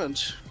structural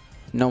damage.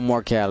 No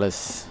more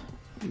Callus.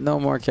 No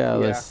more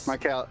Callus. Yeah, my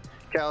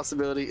Callus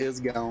ability is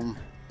gone.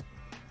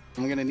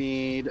 I'm gonna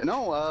need...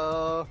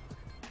 No,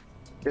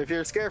 if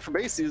you're scared for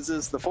base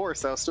uses the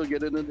force, I'll still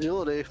get an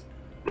agility.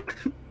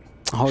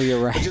 Oh,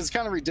 you're right. Which is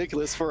kind of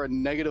ridiculous for a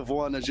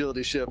 -1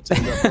 agility ship to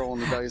end up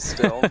rolling the dice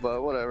still,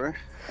 but whatever.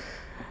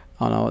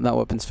 Oh no, not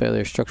weapons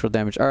failure, structural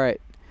damage. All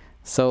right,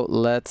 so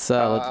let's.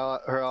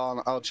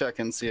 I'll check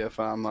and see if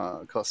I'm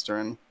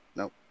clustering.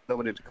 Nope,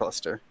 nobody to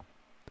cluster.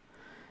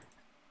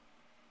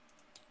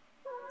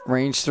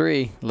 Range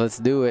 3. Let's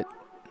do it.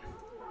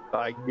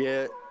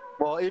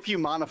 Well, if you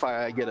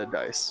modify, I get a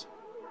dice.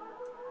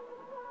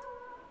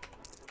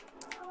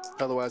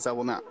 Otherwise, I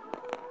will not.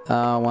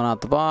 One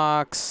out the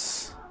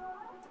box.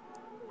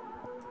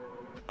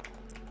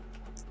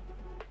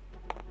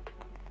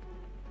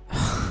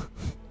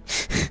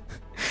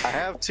 I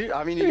have 2.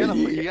 I mean, you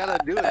gotta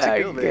do it to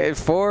kill me.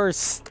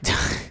 Force.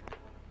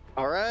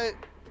 All right.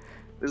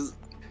 This is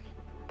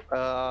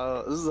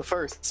the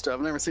first.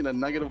 I've never seen a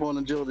 -1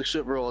 agility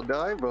ship roll a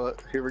die,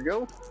 but here we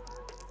go.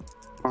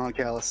 Come on,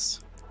 Callus.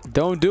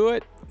 Don't do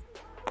it.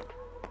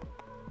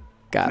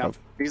 Got him.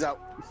 He's out.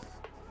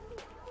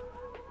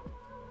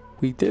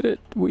 We did it.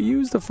 We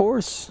used the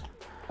force.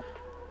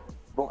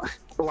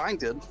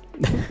 Blinded.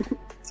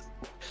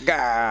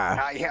 Gah.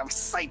 I have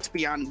sight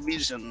beyond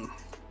vision.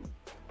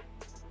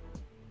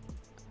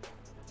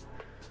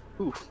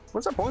 Ooh,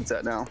 what's our points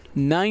at now?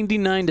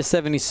 99 to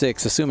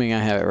 76, assuming I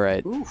have it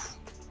right. Oof.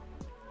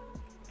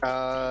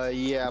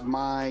 Yeah,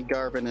 my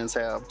Garvin is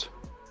halved.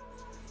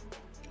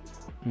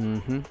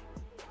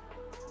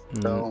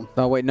 So.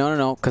 Oh wait,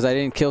 no, because I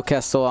didn't kill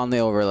Kestel on the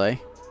overlay.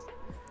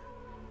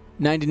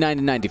 99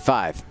 to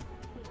 95.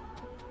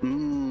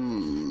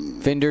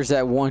 Fender's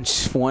at one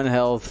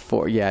health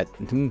for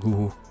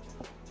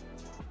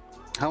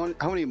How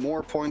many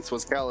more points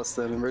was Callus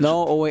than originally?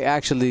 No, oh wait,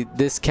 actually,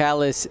 this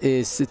Callus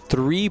is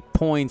 3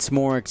 points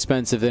more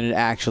expensive than it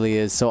actually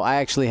is. So I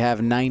actually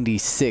have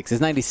 96.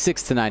 It's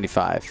 96 to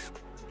 95.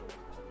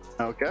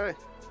 Okay.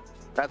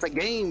 That's a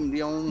game,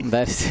 Dión.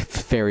 That is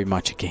very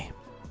much a game.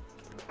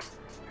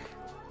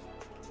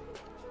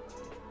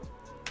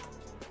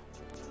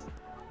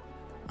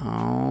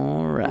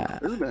 Alright.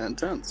 This has been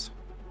intense.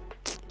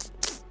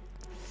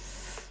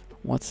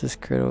 What's this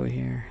crit over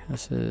here?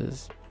 This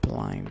is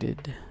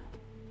blinded.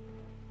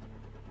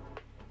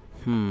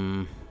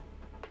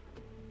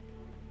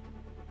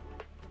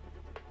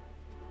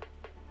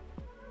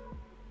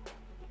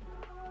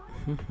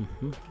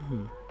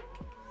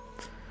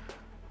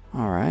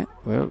 Alright,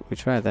 well, we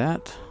tried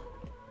that.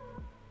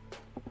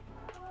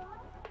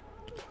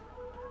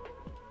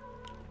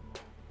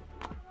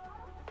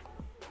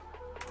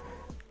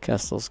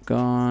 Kessel's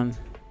gone.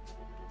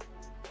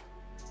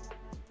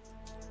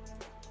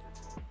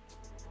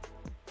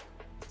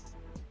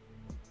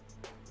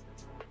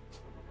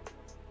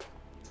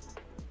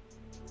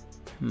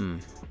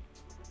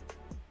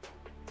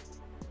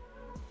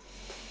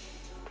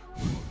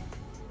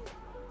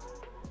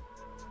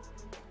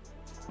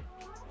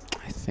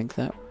 I think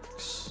that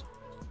works.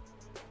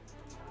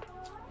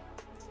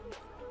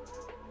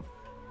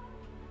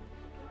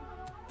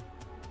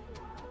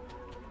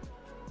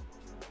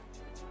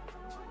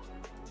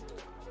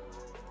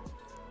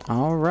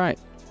 All right,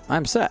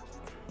 I'm set.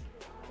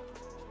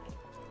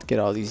 Let's get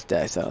all these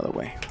dice out of the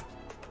way.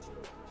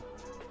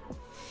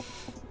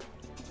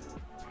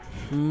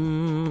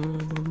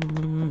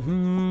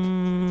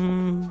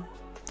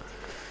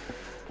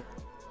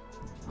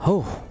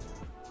 Oh.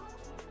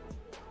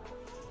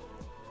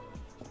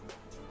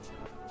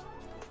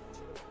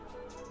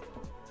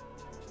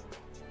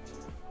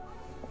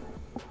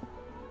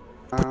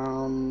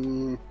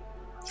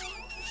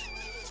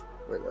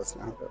 Wait, that's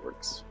not how that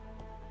works.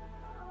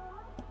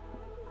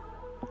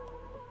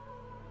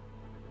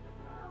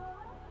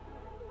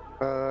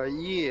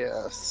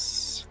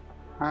 Yes.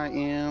 I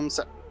am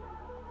set.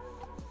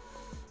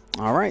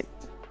 All right.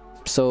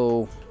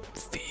 So,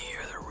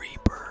 fear the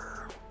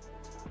Reaper.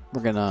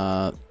 We're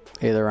gonna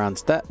either on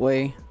that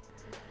way,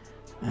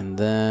 and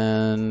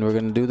then we're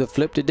gonna do the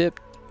flip to dip.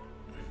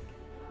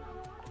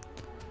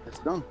 It's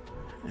done.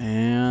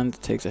 And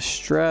it takes a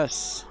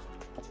stress.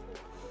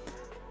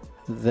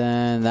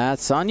 Then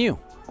that's on you.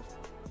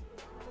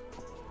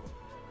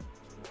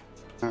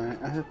 Alright,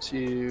 I have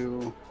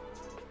to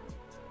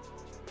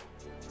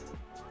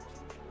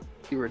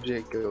see where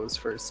Jake goes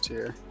first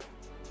here.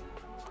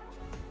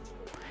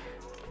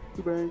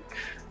 Bank.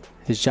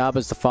 His job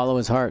is to follow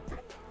his heart.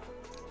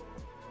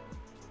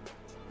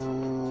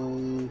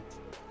 I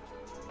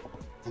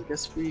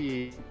guess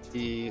we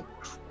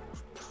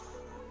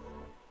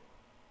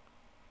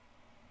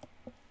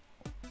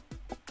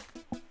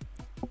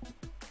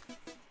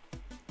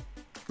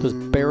Does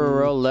barrel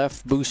roll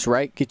left, boost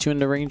right get you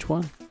into range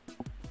 1?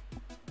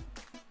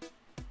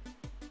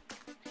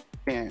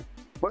 can't.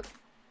 What?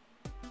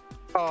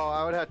 Oh,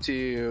 I would have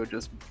to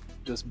just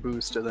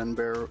boost and then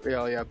barrel.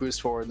 Yeah,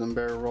 boost forward then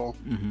barrel roll.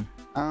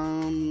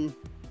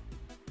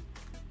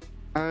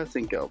 I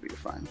think I'll be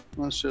fine.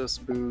 Let's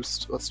just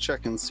boost. Let's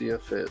check and see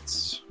if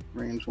it's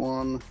range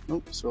 1.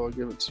 Nope. So I'll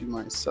give it to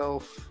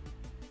myself,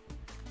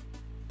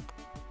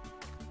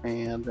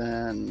 and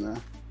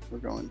then we're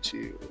going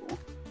to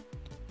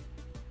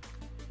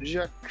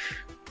Jack.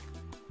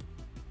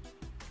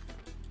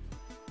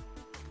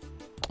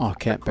 Oh,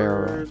 can't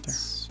barrel roll.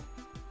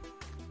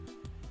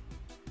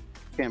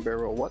 Can't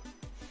barrel roll what?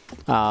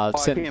 I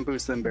can't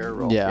boost then barrel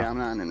roll. Yeah. I'm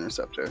not an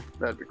interceptor.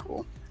 That'd be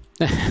cool.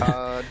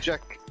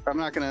 Jack, I'm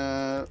not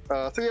gonna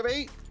 3 of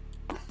 8.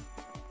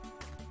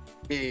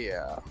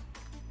 Yeah.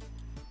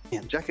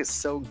 Man, Jack is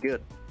so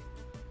good.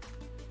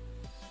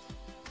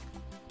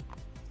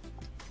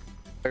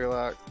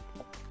 Lock.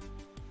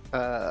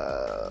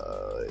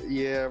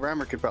 Yeah,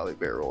 Rammer could probably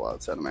barrel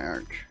outside of my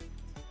arc.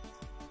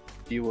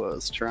 He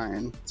was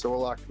trying. So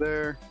we'll lock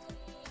there.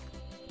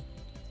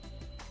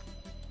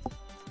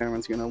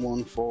 Cameron's gonna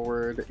 1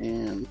 forward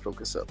and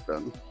focus up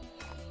then.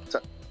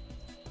 Set.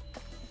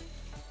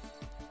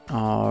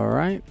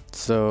 Alright,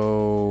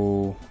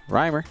 so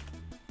Reimer.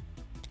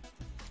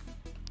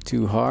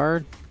 Too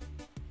hard.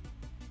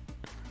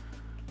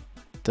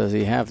 Does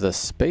he have the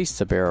space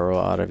to barrel roll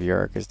out of your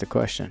arc is the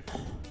question.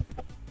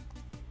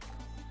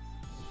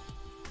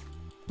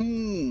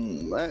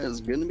 That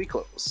is gonna be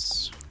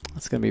close.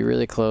 That's gonna be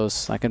really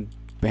close.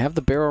 We have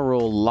the barrel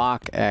roll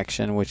lock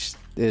action, which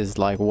is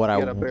like what I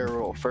gotta barrel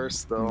roll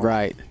first though.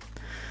 Right.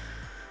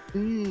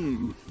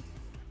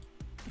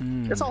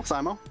 It's all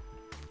Simo.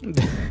 I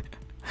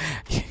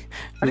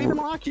didn't even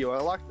lock you.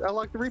 I locked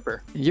the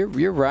Reaper.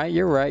 You're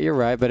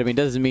right. But I mean,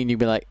 doesn't mean you'd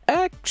be like,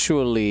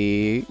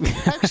 actually.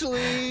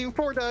 Actually,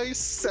 4 dice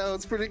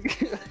sounds pretty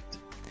good.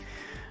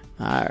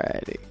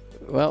 Alrighty.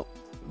 Well,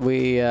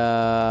 we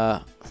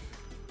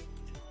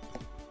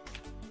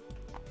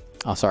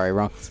oh, sorry,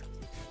 wrong.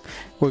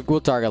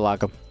 We'll target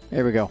lock him.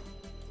 Here we go.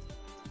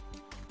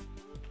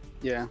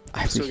 Yeah.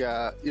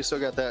 You still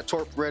got that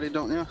torp ready,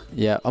 don't you?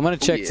 Yeah, I'm gonna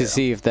check to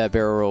see if that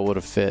barrel roll would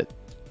have fit.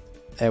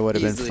 It would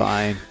have been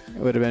fine. It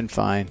would have been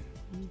fine.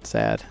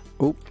 Sad.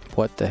 Oop,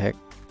 what the heck?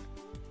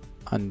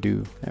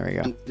 Undo. There we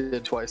go.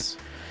 Did twice.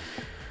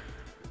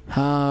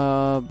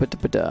 And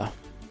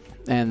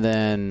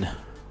then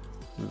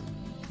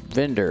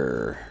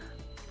vendor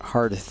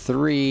hard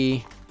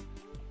 3.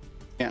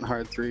 Can't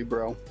hard 3,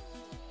 bro.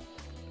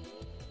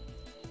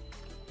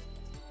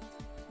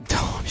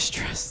 Oh, I'm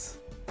stressed.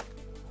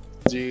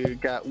 You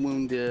got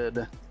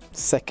wounded.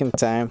 Second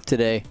time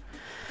today.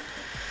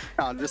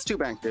 Oh, just 2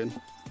 bank, dude.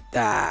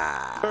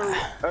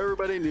 Ah.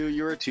 Everybody knew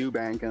you were 2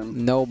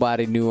 banking.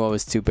 Nobody knew I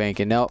was 2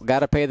 banking. No,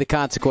 gotta pay the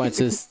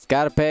consequences.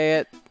 Gotta pay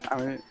it. I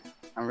mean,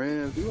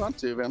 if you want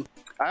to, man.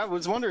 I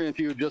was wondering if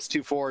you would just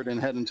 2 forward and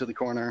head into the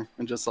corner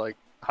and just like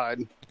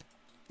hide.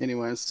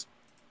 Anyways.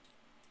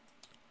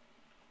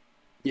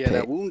 Yeah,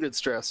 that wounded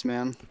stress,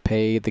 man.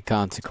 Pay the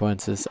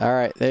consequences. All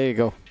right, there you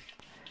go.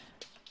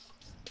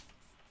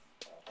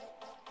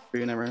 Do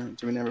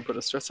we never put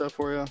a stress out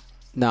for you?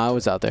 No, I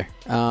was out there.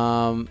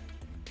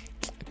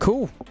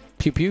 Cool.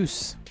 Pew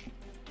pews.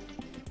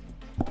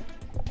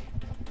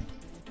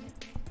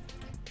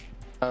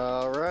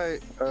 All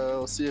right.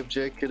 We'll see if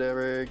Jake could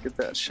ever get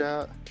that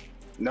shot.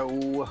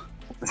 No.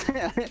 That's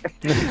why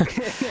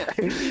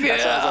I was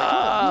like,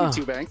 oh, you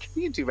 2 bank.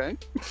 You 2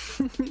 bank.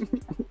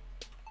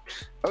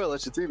 I will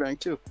let you 3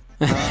 bank too.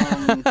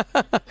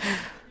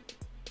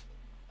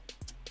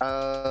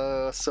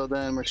 So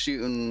then we're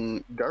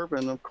shooting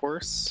Garvin, of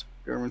course.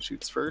 Garvin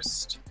shoots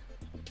first.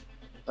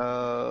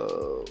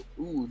 Ooh,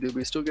 did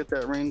we still get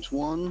that range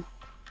 1?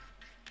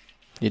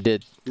 You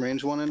did.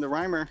 Range 1 into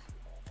Reimer.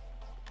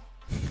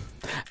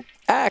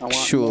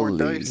 Actually. I want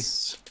more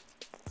dice.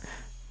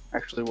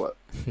 Actually, what?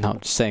 No, I'm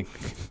just saying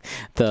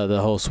the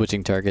whole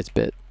switching targets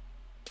bit.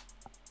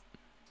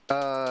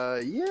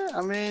 Yeah,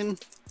 I mean,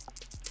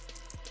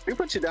 we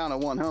put you down at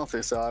 1 health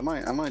or so. I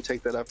might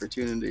take that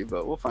opportunity,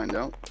 but we'll find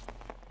out.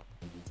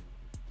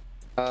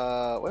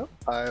 Well,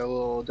 I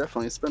will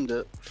definitely spend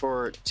it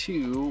for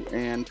 2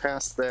 and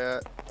pass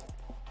that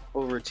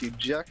over to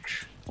Jack.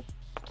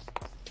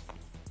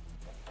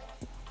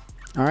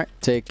 All right,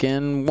 take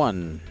in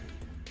 1.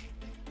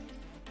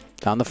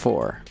 Down to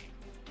 4.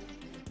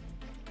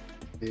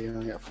 Yeah,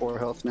 I got 4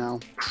 health now.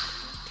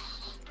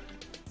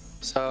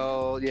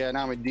 So yeah,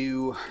 now we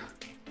do,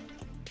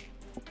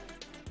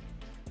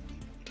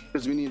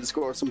 because we need to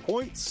score some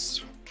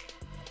points.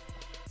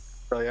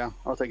 So yeah,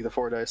 I'll take the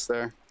 4 dice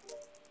there,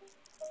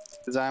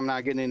 because I'm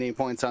not getting any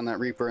points on that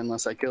Reaper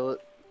unless I kill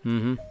it.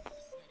 Mm-hmm.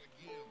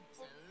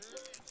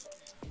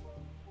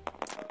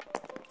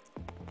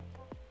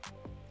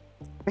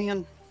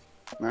 Man,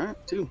 all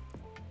right, 2.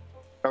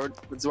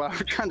 That's why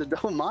we're trying to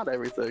double mod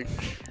everything.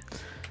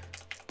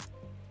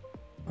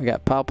 We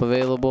got pop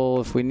available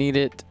if we need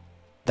it.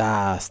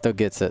 Ah, still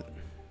gets it.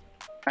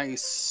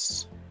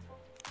 Nice.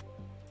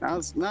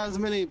 Not as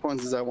many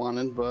points as I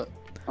wanted, but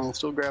I'll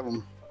still grab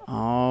them.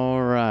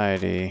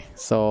 Alrighty,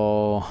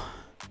 so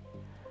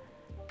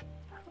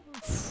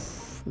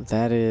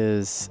that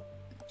is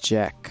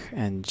Jack,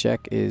 and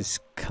Jack is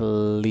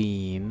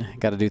clean.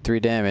 Got to do 3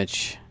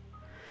 damage.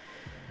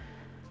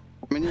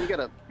 I mean, you got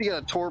a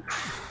torp.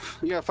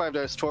 You got 5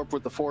 dice torp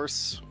with the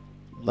force.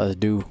 Let's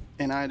do.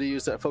 And I had to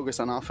use that focus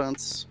on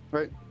offense,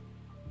 right?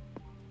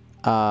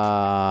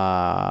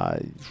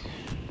 I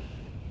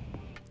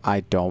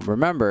don't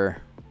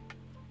remember.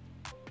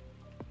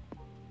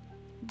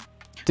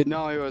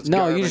 No, it was No,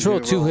 Garvin you just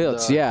rolled who 2 rolled,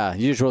 hits. Yeah,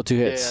 you just rolled 2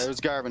 hits. Yeah, it was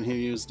Garvin who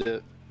used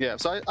it. Yeah,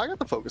 so I got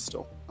the focus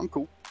still. I'm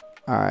cool.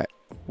 All right,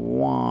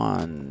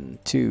 1,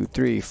 2,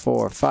 3,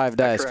 4, 5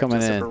 dice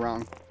coming in.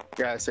 Wrong.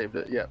 Yeah, I saved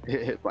it. Yeah,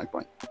 hit blank.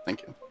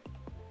 Thank you.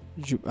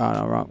 Oh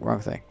no, wrong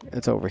thing.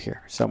 It's over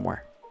here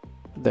somewhere.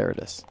 There it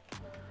is.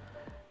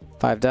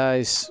 5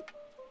 dice.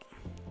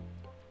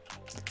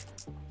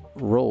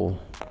 Roll.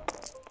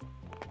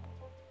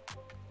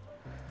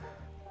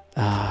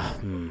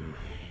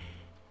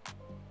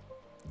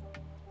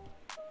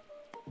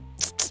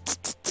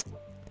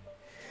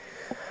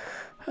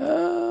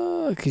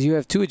 Because you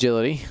have 2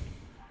 agility.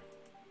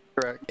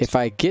 Correct. If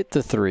I get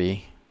the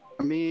 3,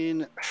 I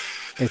mean,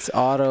 it's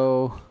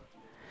auto.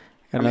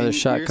 Got another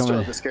shot you're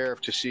coming. still the Scarif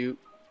to shoot.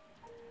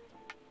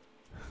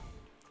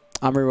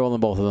 I'm rerolling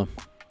both of them.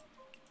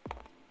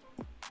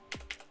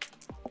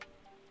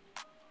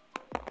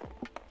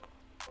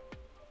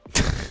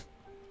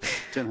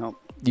 Didn't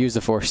help. Use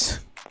the force.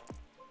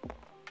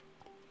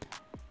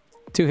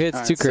 2 hits,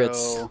 All right, 2 crits.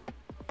 So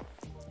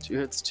 2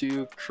 hits,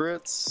 2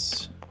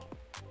 crits.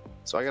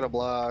 So I gotta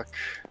block.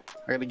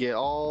 I gotta get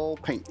all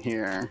paint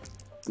here.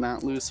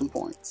 Not lose some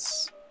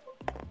points.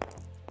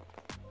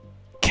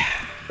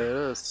 There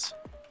it is.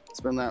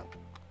 Spend that.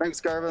 Thanks,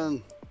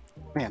 Garvin.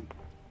 Man.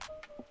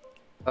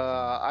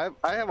 I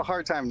have a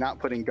hard time not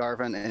putting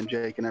Garvin and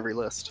Jake in every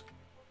list.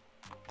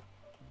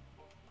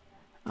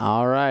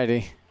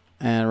 Alrighty.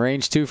 And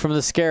range 2 from the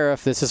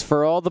Scarif. This is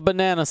for all the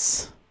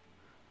bananas.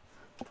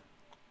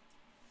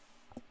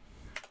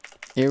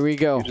 Here we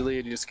go. Usually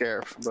you do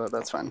Scarif, but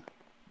that's fine.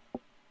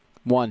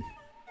 1.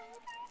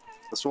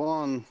 Just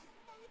 1.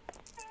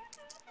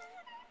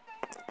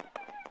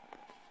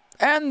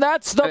 And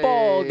that's the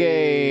ball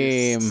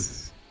game.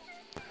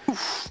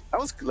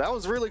 That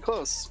was really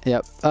close.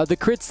 Yep. The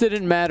crits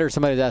didn't matter.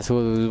 Somebody's asked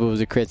what was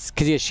the crits.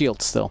 Because he has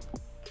shield still.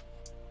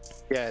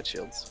 Yeah, it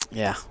shields.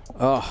 Yeah.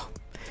 Oh.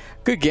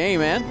 Good game,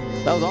 man.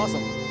 That was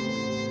awesome.